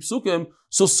leave 3 psukim.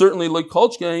 So certainly, like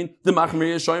Kolchkein, the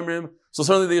Machmer Yeshorim, so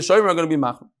certainly the Yeshorim are going to be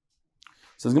Machmer.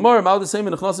 Says Gemara, the same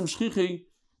in Shchichi,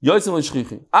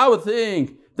 Shchichi. I would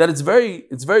think that it's very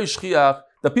shchiach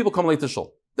that people come late to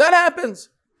shul. That happens.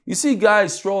 You see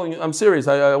guys strolling. I'm serious.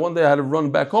 One day I had to run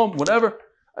back home. Whatever.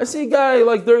 I see a guy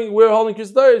we're holding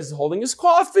Chodesh. He's holding his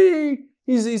coffee.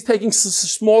 He's taking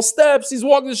small steps. He's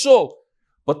walking the shul.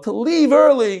 But to leave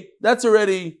early, that's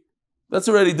already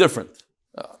different.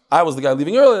 I was the guy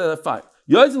leaving early. That's fine.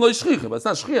 But it's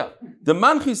not shchiach. The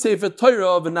manchi sefer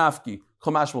Torah v'nafki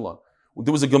chomash malon.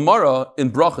 There was a Gemara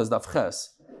in Brachas Daf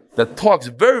Ches that talks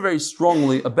very, very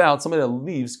strongly about somebody that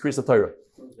leaves Kriyas Torah.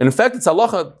 And in fact, it's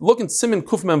halacha. Look in Siman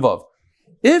Kuf Mem Vav.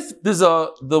 If there's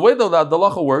the way that the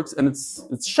halacha works, and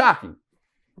it's shocking.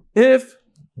 If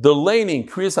the laning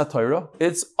Kriyas Torah,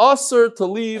 it's usher to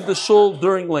leave the shul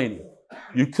during laning.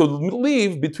 You could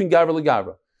leave between gavra and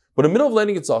gavra, but in the middle of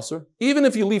laning, it's usher. Even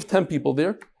if you leave 10 people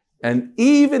there, and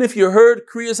even if you heard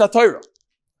Kriyas Torah.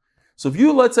 So if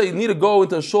you, let's say, you need to go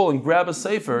into a shul and grab a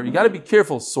sefer, you got to be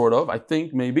careful, sort of, I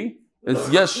think, maybe. It's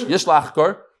yesh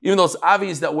lachkar. Even though it's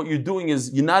obvious that what you're doing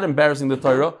is, you're not embarrassing the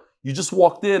Torah. You just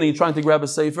walked in and you're trying to grab a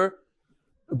sefer.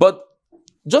 But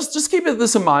just keep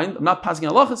this in mind. I'm not passing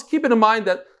halachas. Keep it in mind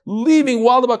that leaving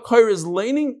while the Bakar is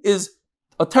laning is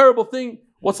a terrible thing.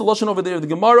 What's the lashon over there of the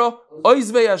Gemara?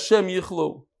 Oizvei Hashem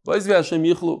yichlu. Oizvei Hashem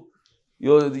yichlu.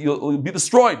 You'll be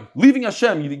destroyed. Leaving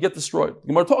Hashem, you get destroyed. The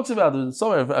Gemara talks about it.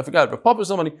 Somebody, I forgot, if Papa or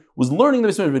somebody was learning the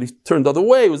Bismillah, but he turned the other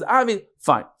way, was avid,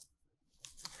 fine.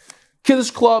 Kiddush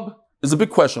club is a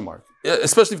big question mark.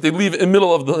 Especially if they leave in the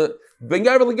middle of the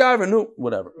Ben-Gavra, no,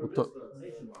 whatever.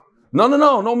 No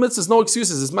mitzvahs, no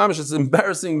excuses. It's mamish, it's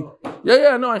embarrassing.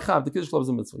 No, I have. The Kiddush club is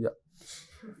a mitzvah,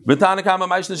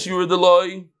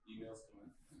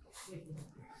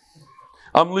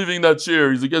 I'm leaving that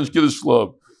chair. He's against Kiddush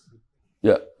club.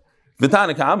 Yeah.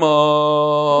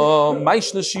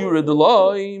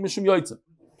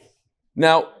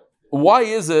 Now, why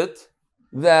is it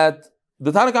that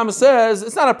the Tanakama says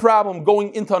it's not a problem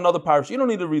going into another parish? You don't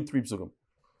need to read 3 psukim.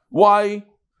 Why?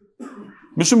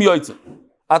 Mishum yoytzin.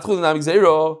 Atchul dinamik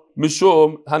zeiro.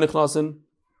 Mishum hanichnasin.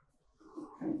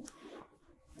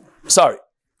 Sorry.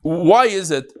 Why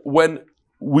is it when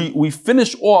we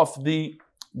finish off the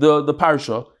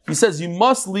parsha, he says you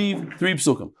must leave 3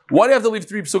 psukim. Why do you have to leave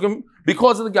 3 psukim?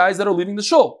 Because of the guys that are leaving the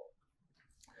shul.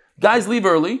 Guys leave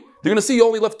early, they're going to see you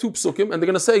only left 2 psukim, and they're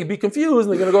going to say, be confused,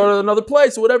 and they're going to go to another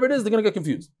place, or whatever it is, they're going to get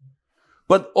confused.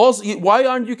 But also, why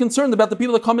aren't you concerned about the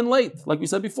people that come in late, like we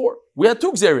said before? We had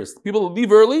 2 xeris, people who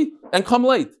leave early and come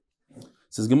late.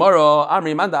 Says Gemara,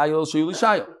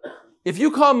 if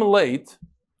you come late,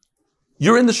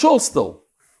 you're in the shul still.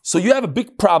 So you have a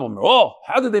big problem. Oh,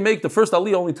 how did they make the first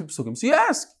aliyah only 2 psukim? So you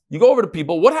ask, you go over to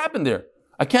people, what happened there?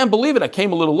 I can't believe it. I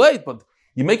came a little late, but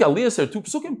you make aliyah there 2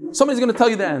 psukim? Somebody's going to tell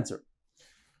you the answer.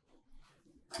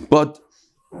 But,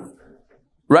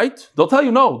 right? They'll tell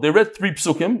you no. They read 3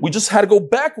 psukim. We just had to go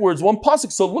backwards 1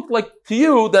 pasuk, so it looked like to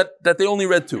you that they only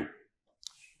read 2.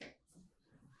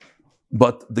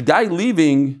 But the guy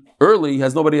leaving early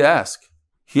has nobody to ask.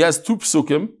 He has 2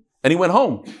 psukim. And he went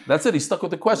home. That's it. He's stuck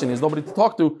with the question. He has nobody to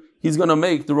talk to. He's going to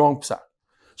make the wrong psak.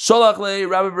 Shalach le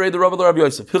Rabbi Berei the Rabbi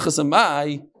Yosef. Hilchas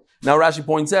amai. Now Rashi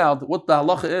points out what the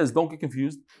halacha is. Don't get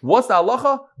confused. What's the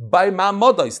halacha? By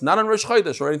ma'amodais, not on Rosh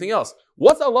Chodesh or anything else.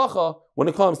 What's the halacha when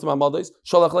it comes to ma'amodais?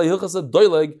 Shalach le hilchas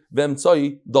doileg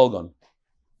v'emtzoi dolgan.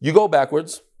 You go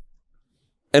backwards.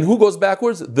 And who goes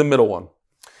backwards? The middle one.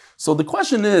 So the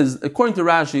question is, according to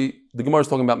Rashi, the Gemara is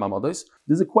talking about Mamadais.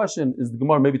 There's a question, is the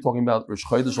Gemara maybe talking about Rosh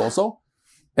Chodesh also?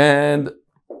 And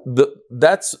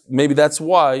that's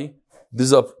why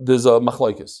there's a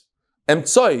machlokes.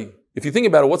 Emtzoi, if you think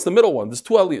about it, what's the middle one? There's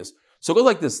 2 aliyahs. So it goes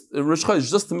like this, Rosh Chodesh,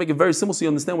 just to make it very simple so you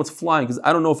understand what's flying, because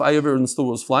I don't know if I ever understood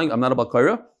what was flying. I'm not about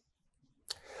Kaira.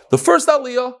 The first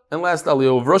aliyah and last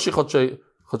aliyah of Rosh Chodesh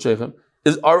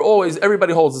are always,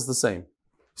 everybody holds it's the same.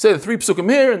 Say the 3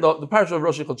 psukim here and the parasha of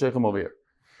Rosh Chodesh over here.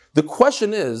 The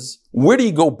question is, where do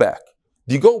you go back?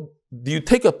 Do you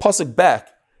take a pasuk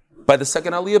back by the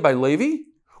second aliyah by Levi,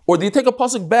 or do you take a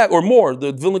pasuk back or more?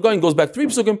 The Vilna Gaon goes back 3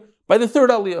 psukim by the 3rd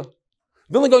aliyah.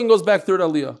 Vilna Gaon goes back 3rd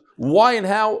aliyah. Why and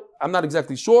how? I'm not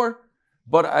exactly sure,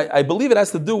 but I believe it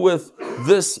has to do with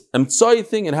this emtzai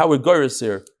thing and how we're goyres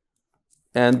here.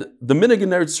 And the minhag in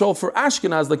Eretz Yisrael for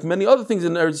Ashkenaz, like many other things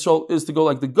in Eretz Yisrael, is to go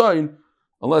like the Gaon,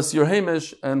 unless you're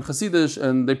Hamish and Hasidish,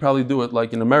 and they probably do it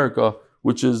like in America,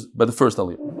 which is by the 1st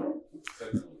aliyah.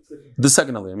 The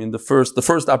 2nd aliyah, I mean the first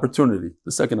opportunity,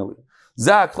 the 2nd aliyah.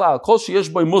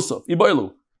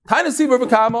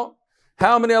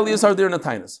 How many aliyahs are there in a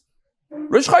tainus?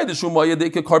 We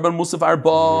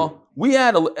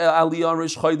had aliyah on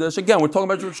Rish Chodesh. Again, we're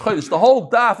talking about Rish Chodesh. The whole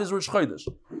daf is Rish Chodesh.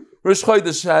 Rish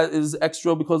Chodesh is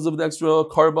extra because of the extra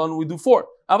carbon. We do 4.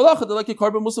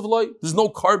 There's no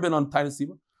carbon on tainus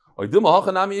Siva.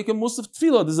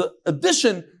 There's an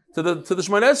addition to the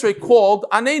Shemoneh Esrei called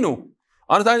Anenu.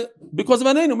 Because of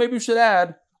Anenu, maybe we should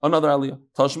add another aliyah.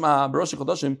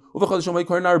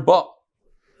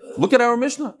 Look at our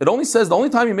Mishnah. It only says the only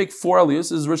time you make 4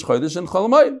 aliyahs is Rish Chodesh and Chol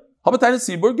Hamoed. How about Tainus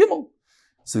Sibur Gimel?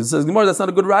 So it says Gemara, that's not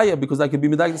a good raya because I could be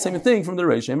medayik the same thing from the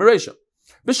Reisha and Mereisha.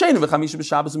 The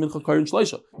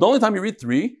only time you read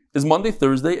 3 is Monday,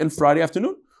 Thursday, and Friday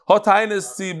afternoon. What?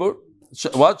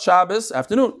 Shabbos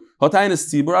afternoon. You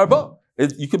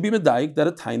could be medayik that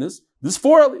a tainus, there's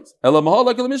 4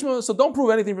 aliyahs. So don't prove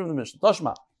anything from the Mishnah.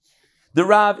 Tashma. The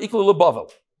Rav Ikla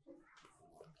Bavel.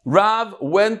 Rav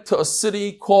went to a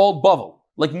city called Bavel,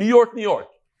 like New York, New York.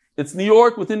 It's New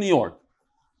York within New York.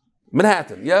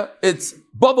 Manhattan, yeah? It's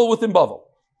Bavel within Bavel.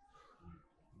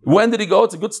 When did he go?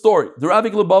 It's a good story. The Rav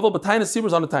Ikla Bavel, but Tainus Sibur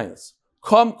was on the Tainus.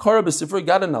 Come, Kara B'Sifra,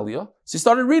 got an aliyah. So he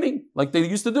started reading, like they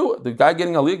used to do it. The guy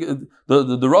getting aliyah,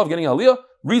 the Rav getting aliyah,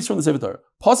 reads from the Sefer Torah.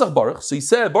 Pasach Baruch, so he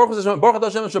said, Baruch Hashem, Baruch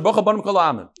Hashem, Baruch Abanim Kol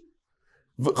Ha'amen.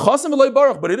 Chasim V'loi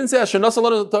Baruch, but he didn't say Asher Nasa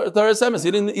Lo Torah Semes. He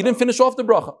didn't finish off the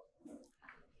bracha.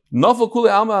 Nafal Kule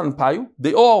Alma and Payu,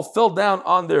 they all fell down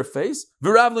on their face.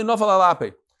 V'Ravli Nafal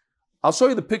Alape. I'll show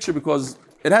you the picture because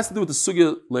it has to do with the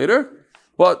sugya later.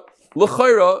 But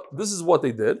l'chayra, this is what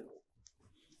they did.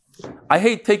 I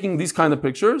hate taking these kind of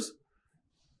pictures,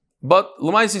 but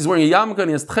Lamaisi is wearing a yarmulke and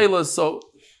he has tchelas, so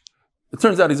it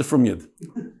turns out he's a from Yid.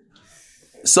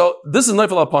 So this is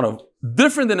Neifel Apanov.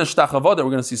 Different than a shtachava that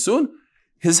we're going to see soon.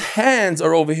 His hands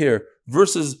are over here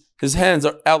versus his hands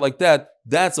are out like that.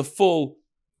 That's a full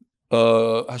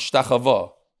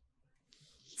shtachava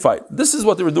fight. This is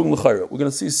what they were doing l'chayra. We're going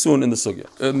to see soon in the sugya,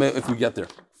 if we get there.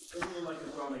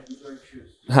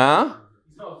 Huh?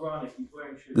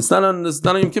 It's not on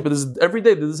Yom Kippur. This is every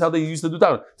day. This is how they used to do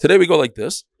that. Today we go like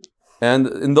this, and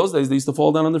in those days they used to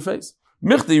fall down on their face.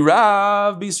 Michti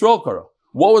Rav b'Yisrael kara.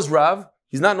 What was Rav?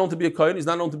 He's not known to be a Kohen. He's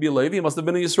not known to be a Levi. He must have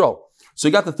been a Yisrael. So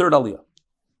he got the 3rd aliyah.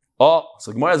 Oh,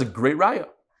 so Gemara has a great raya.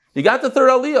 He got the 3rd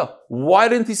aliyah. Why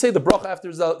didn't he say the bracha after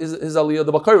his aliyah?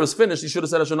 The bakari was finished. He should have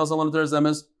said Hashem Nasan Lana Teres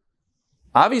Emes.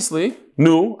 Obviously,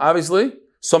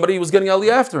 somebody was getting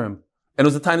aliyah after him. And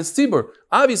it was the Tainus Tzibur.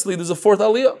 Obviously, there's a 4th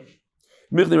aliyah.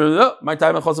 My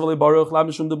time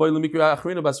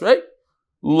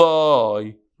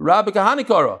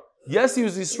yes, he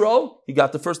was Yisrael. He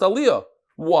got the 1st aliyah.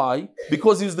 Why?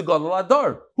 Because he was the Gadol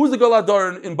Adar. Who's the Gadol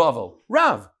Adar in Bavel?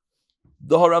 Rav.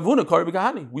 The Rav Huna Kari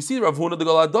B'Kahani. We see Rav Huna the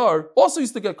Gadol Adar also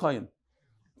used to get Kayin.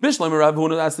 Bishleima Rav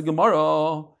Huna asked the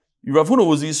Gemara, Rav Huna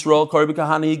was Yisrael, Kari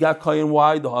Kahani, he got Kohen.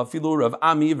 Why? The Hafilu, Rav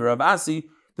Ami, Rav Asi,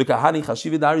 the Kahani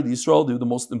Chashividari, the Yisrael, they were the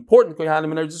most important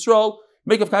Kohanim in Eretz Yisrael,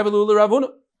 make of Kaivalu Rav Huna.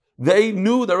 They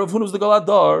knew that Rav Huna was the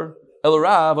Galadar, El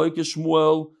Rav, Oike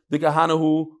Shmuel, the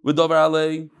Kahanahu, with Dover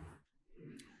Alei.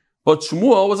 But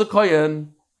Shmuel was a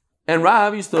Kohen, and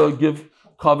Rav used to give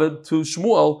kavod to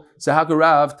Shmuel. So how could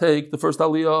Rav take the first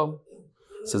aliyah?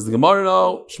 Says the Gemara,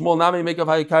 no. Shmuel nami make of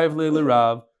hayikayev le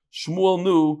Rav. Shmuel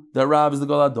knew that Rav is the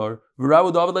Galadar. Rav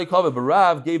would David le kavod, but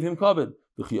Rav gave him kavod.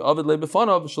 He only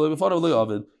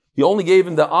gave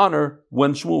him the honor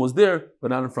when Shmuel was there, but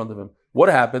not in front of him. What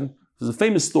happened? There's a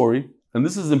famous story, and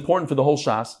this is important for the whole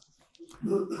Shas.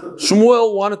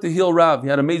 Shmuel wanted to heal Rav. He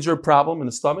had a major problem in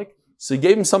his stomach, so he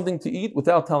gave him something to eat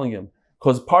without telling him.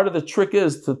 Because part of the trick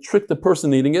is to trick the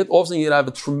person eating it. All of a sudden, you'd have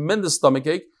a tremendous stomach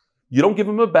ache. You don't give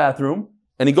him a bathroom,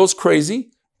 and he goes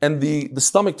crazy, and the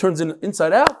stomach turns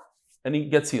inside out, and he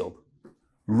gets healed.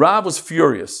 Rav was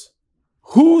furious.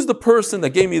 Who's the person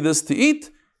that gave me this to eat?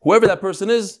 Whoever that person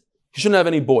is, he shouldn't have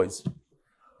any boys.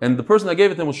 And the person that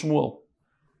gave it to him was Shmuel.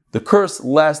 The curse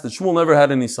lasted. Shmuel never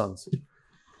had any sons.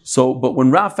 But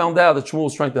when Rav found out that Shmuel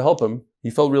was trying to help him, he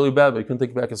felt really bad, but he couldn't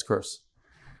take back his curse.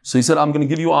 So he said, I'm going to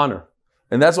give you honor.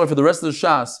 And that's why for the rest of the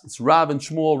Shas, it's Rav and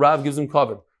Shmuel. Rav gives him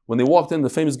kavod. When they walked in, the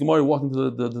famous Gemara walked into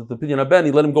the Pidyon Haben,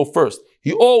 he let him go first.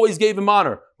 He always gave him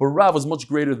honor, but Rav was much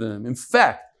greater than him. In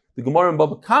fact, the Gemara in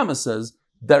Baba Kama says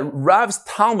that Rav's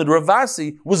Talmud,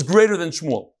 Ravasi, was greater than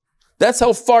Shmuel. That's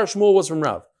how far Shmuel was from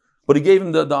Rav. But he gave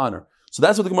him the honor. So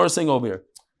that's what the Gemara is saying over here.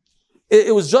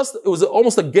 It was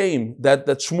almost a game that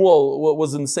Shmuel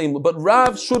was insane. But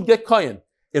Rav should get Kayin.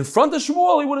 In front of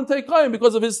Shmuel, he wouldn't take Kayin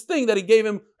because of his thing that he gave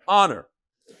him honor.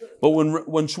 But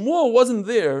when Shmuel wasn't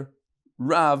there,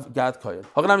 Rav got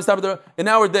Kayin. In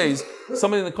our days,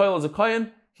 somebody in the Koil is a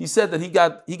Kayin. He said that he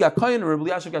got Kayin and Rav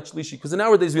Eliashiv got Shlishi. Because in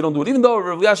our days we don't do it. Even though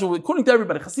Rav Eliashiv, according to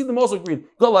everybody, Hasidim also agreed,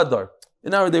 Galadar.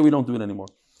 In our day we don't do it anymore.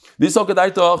 So,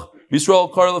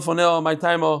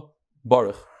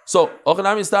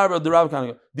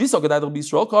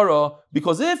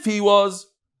 because if he was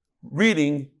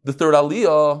reading the third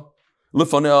aliyah,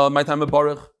 my time of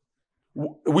Baruch,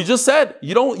 we just said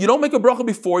you don't make a bracha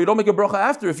before, you don't make a bracha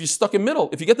after. If you're stuck in middle,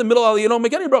 if you get the middle aliyah, you don't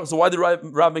make any bracha. So why did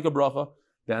Rav make a bracha?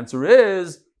 The answer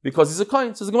is because he's a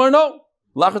kohen. Says the Gemara, no,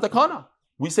 lachat akana.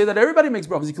 We say that everybody makes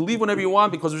brachas. You can leave whenever you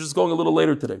want because we're just going a little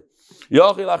later today.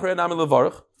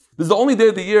 This is the only day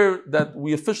of the year that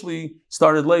we officially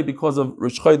started late because of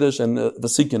Rosh Chodesh and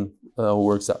Vasikin who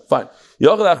works out. Fine.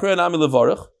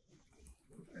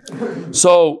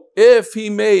 So if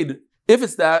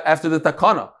it's that after the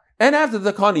takana, and after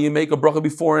the takana you make a bracha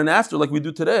before and after, like we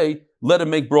do today, let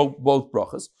him make both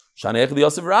brachas.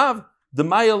 The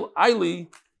mayel Eli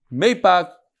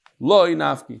meipak loy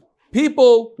nafki.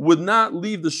 People would not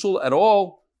leave the shul at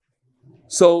all.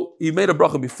 So he made a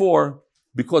bracha before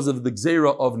because of the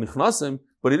gzeira of nichnasim,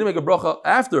 but he didn't make a bracha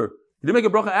after. He didn't make a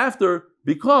bracha after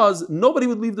because nobody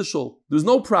would leave the shul. There's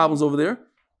no problems over there.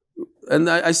 And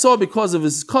I saw because of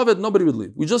his kavod, nobody would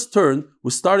leave. We just turned.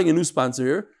 We're starting a new sponsor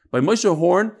here by Moshe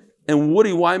Horn and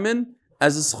Woody Wyman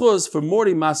as a zechus for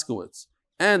Morty Moskowitz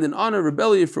and in honor of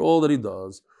Rebellion for all that he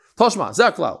does. Toshma,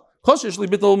 Zaklau.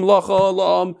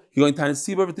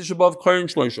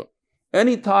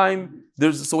 Anytime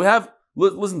there's, we have,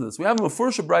 listen to this, we have a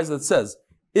Mefurish Brayz that says,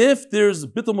 if there's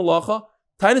Bitul Malacha,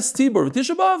 Tainus Tibur,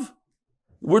 V'Tisha B'Av,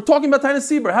 we're talking about Tainus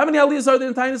Tibur. How many aliyahs are there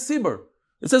in Tainus Tibur?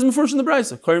 It says Mefurish in the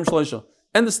Brayz, Karim Shloisha.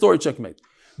 End the story, checkmate.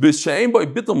 When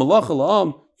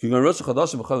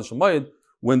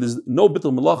there's no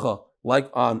Bitul Malacha, like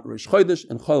on Rosh Chodesh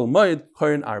and Chol Moed,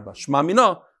 Karin Arba. Shma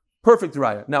Mina, perfect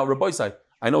raya. Now, Rabbi Sai,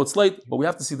 I know it's late, but we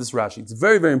have to see this Rashi. It's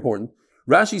very, very important.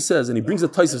 Rashi says, and he brings a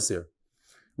Tosfos here.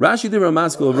 Rashi did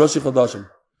Ramaskal of Rosh Chodashim.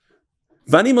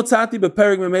 Vani motzati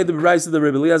beperig memei the Brayz of the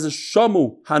Rebbe Eliezer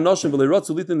shamu hanoshim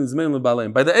v'leirotzu litin nizmein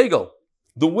lebaleim. By the Egel,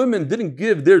 the women didn't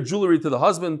give their jewelry to the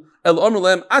husband. El omer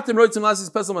lehem atem roitzim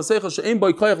lasis pesel maseches she'ein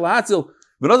boi koyach lahatzil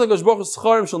v'not HaKadosh Baruch Hu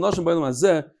scharim shel noshim b'olam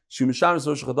hazeh she'u mishamis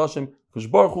Rosh Chodashim.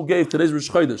 Kadosh Baruch Hu gave today's Rosh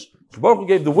Chodesh. Kadosh Baruch Hu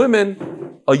gave the women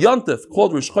a yontif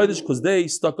called Rosh Chodesh because they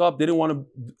stuck up. They didn't want to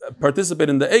participate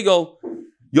in the Egel.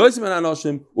 Yosim and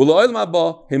Anoshim u'lo'olam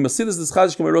haba he masidus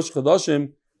d'schadish k'mei Rosh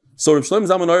Chodashim. So Reb Shlomo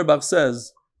Zalman Auerbach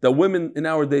says that women in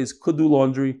our days could do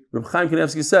laundry. Reb Chaim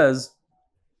Kanievsky says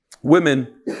women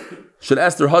should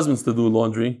ask their husbands to do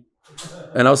laundry.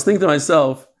 And I was thinking to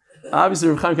myself, obviously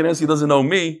Reb Chaim Kanievsky doesn't know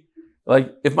me.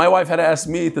 Like if my wife had to ask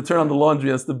me to turn on the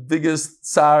laundry, that's the biggest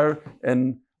tsar,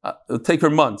 and it'll take her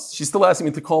months. She's still asking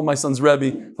me to call my son's Rebbe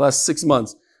the last 6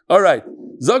 months. All right,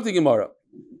 Zog the Gemara.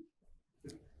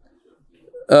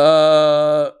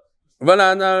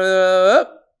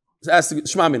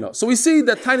 So we see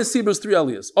that Tainus Sibur is 3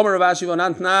 aliyahs. Omer Ravashi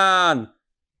v'nantnan.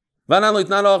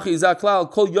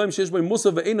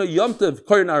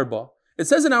 It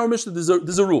says in our Mishnah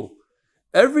there's a rule.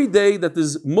 Every day that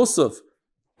there's musaf,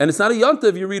 and it's not a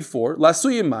yontiv, you read 4.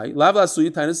 Lasuyi mai, lav lasuyi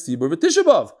Tainus Sibur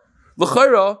v'tishabav.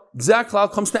 L'chayra,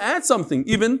 Zaklal comes to add something,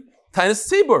 even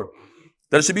Tainus Sibur.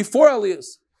 That it should be 4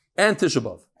 aliyahs and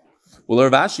tishabav. Well,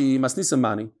 Ravashi masnisa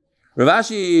mani.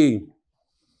 Ravashi,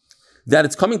 that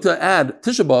it's coming to add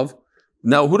tishabav.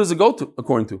 Now, who does it go to?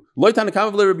 According to why?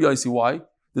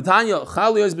 The Tanya, if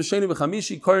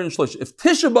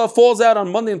Tisha B'Av falls out on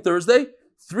Monday and Thursday,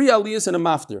 3 aliyahs and a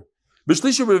maftir.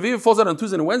 B'shlisha Revi'ah falls out on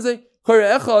Tuesday and Wednesday,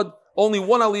 only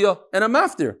 1 aliyah and a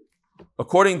maftir.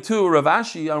 According to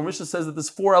Ravashi, our Mishnah says that there's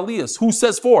 4 aliyahs. Who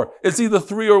says 4? It's either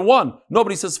 3 or 1.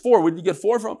 Nobody says 4. Where did you get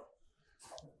 4 from?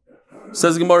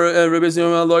 Says Gemara,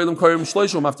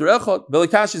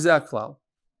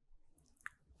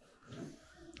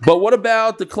 but what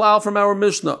about the klal from our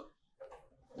Mishnah?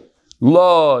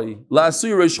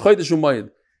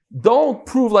 Don't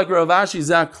prove like Ravashi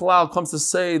Zaklal comes to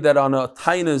say that on a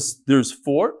tainus there's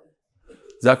 4.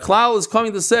 Zaklal is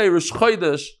coming to say Rish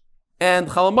Chodesh and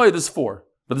Chalamayid is 4.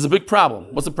 But there's a big problem.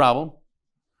 What's the problem?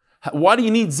 Why do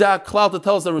you need Zaklal to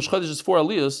tell us that Rish Chodesh is 4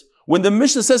 aliyahs when the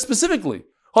Mishnah says specifically?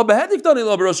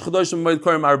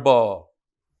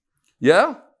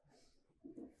 Yeah?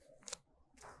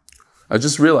 I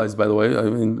just realized, by the way,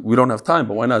 we don't have time,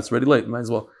 but why not? It's already late. Might as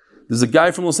well. There's a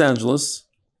guy from Los Angeles.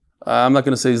 I'm not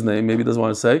going to say his name. Maybe he doesn't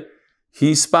want to say.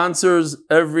 He sponsors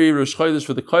every Rosh Chodesh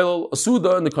for the kollel, a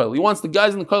suda in the kollel. He wants the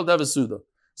guys in the kollel to have a suda.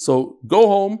 So go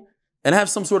home and have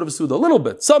some sort of a suda, a little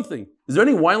bit, something. Is there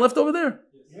any wine left over there?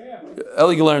 Yeah.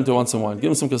 Eli Galarento wants some wine. Give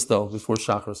him some Castel before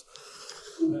Chakras.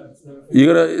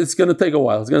 It's gonna take a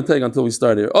while. It's gonna take until we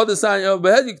start here. Oh, we're starting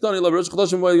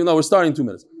in 2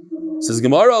 minutes. Says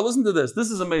Gemara, listen to this.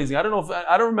 This is amazing. I don't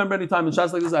remember any time in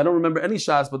Shas like this. I don't remember any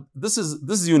Shas, but this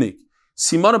is unique.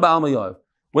 Simana ba'al.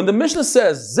 When the Mishnah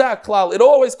says Zaklal, it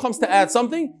always comes to add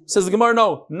something. Says the Gemara,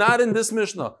 no, not in this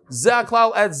Mishnah.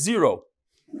 Zaklal adds 0.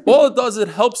 All it does, it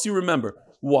helps you remember.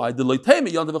 Why? Called the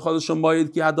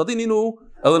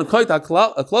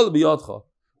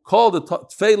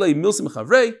Tfeile Milsim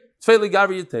Chavrei, Tfeile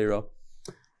Gavri Yetera.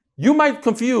 You might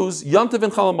confuse Yontiv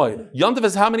and Chalamayid. Yontiv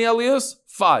has how many aliyahs?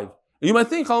 5. And you might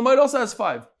think Chalamayid also has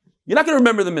 5. You're not going to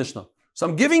remember the Mishnah. So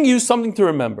I'm giving you something to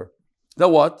remember. Now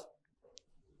what?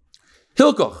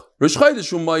 Hilkoch. Rosh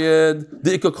Chodesh Umayed,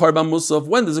 the Ikka Karban Musaf.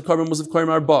 When does a Karban Musaf Karban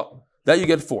Arba? That you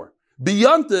get 4.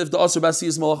 B'Yontiv, the Asr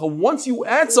Basiyas Malacha. Once you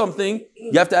add something,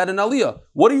 you have to add an aliyah.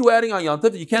 What are you adding on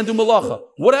Yontiv? You can't do Malacha.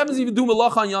 What happens if you do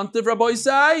Malacha on Yontiv, Rabbi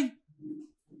Isai?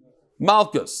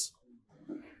 Malchus.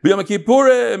 B'Yom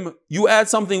Kippurim, you add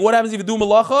something. What happens if you do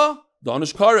Malacha?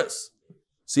 Donish Karis.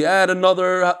 So you add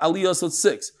another aliyah, so it's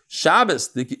 6. Shabbos,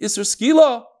 the Isser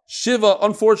Skila, Shiva.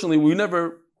 Unfortunately, we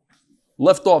never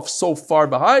left off so far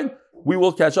behind. We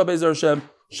will catch up, Ezer Hashem.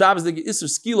 Shabbos, the Isser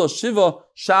Skila, Shiva.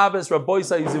 Shabbos, Rabbi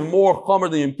Isai is even more chomer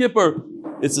than Yom Kippur.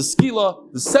 It's a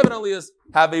Skila. The 7 aliyahs.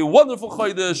 Have a wonderful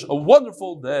Chodesh, a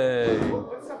wonderful day.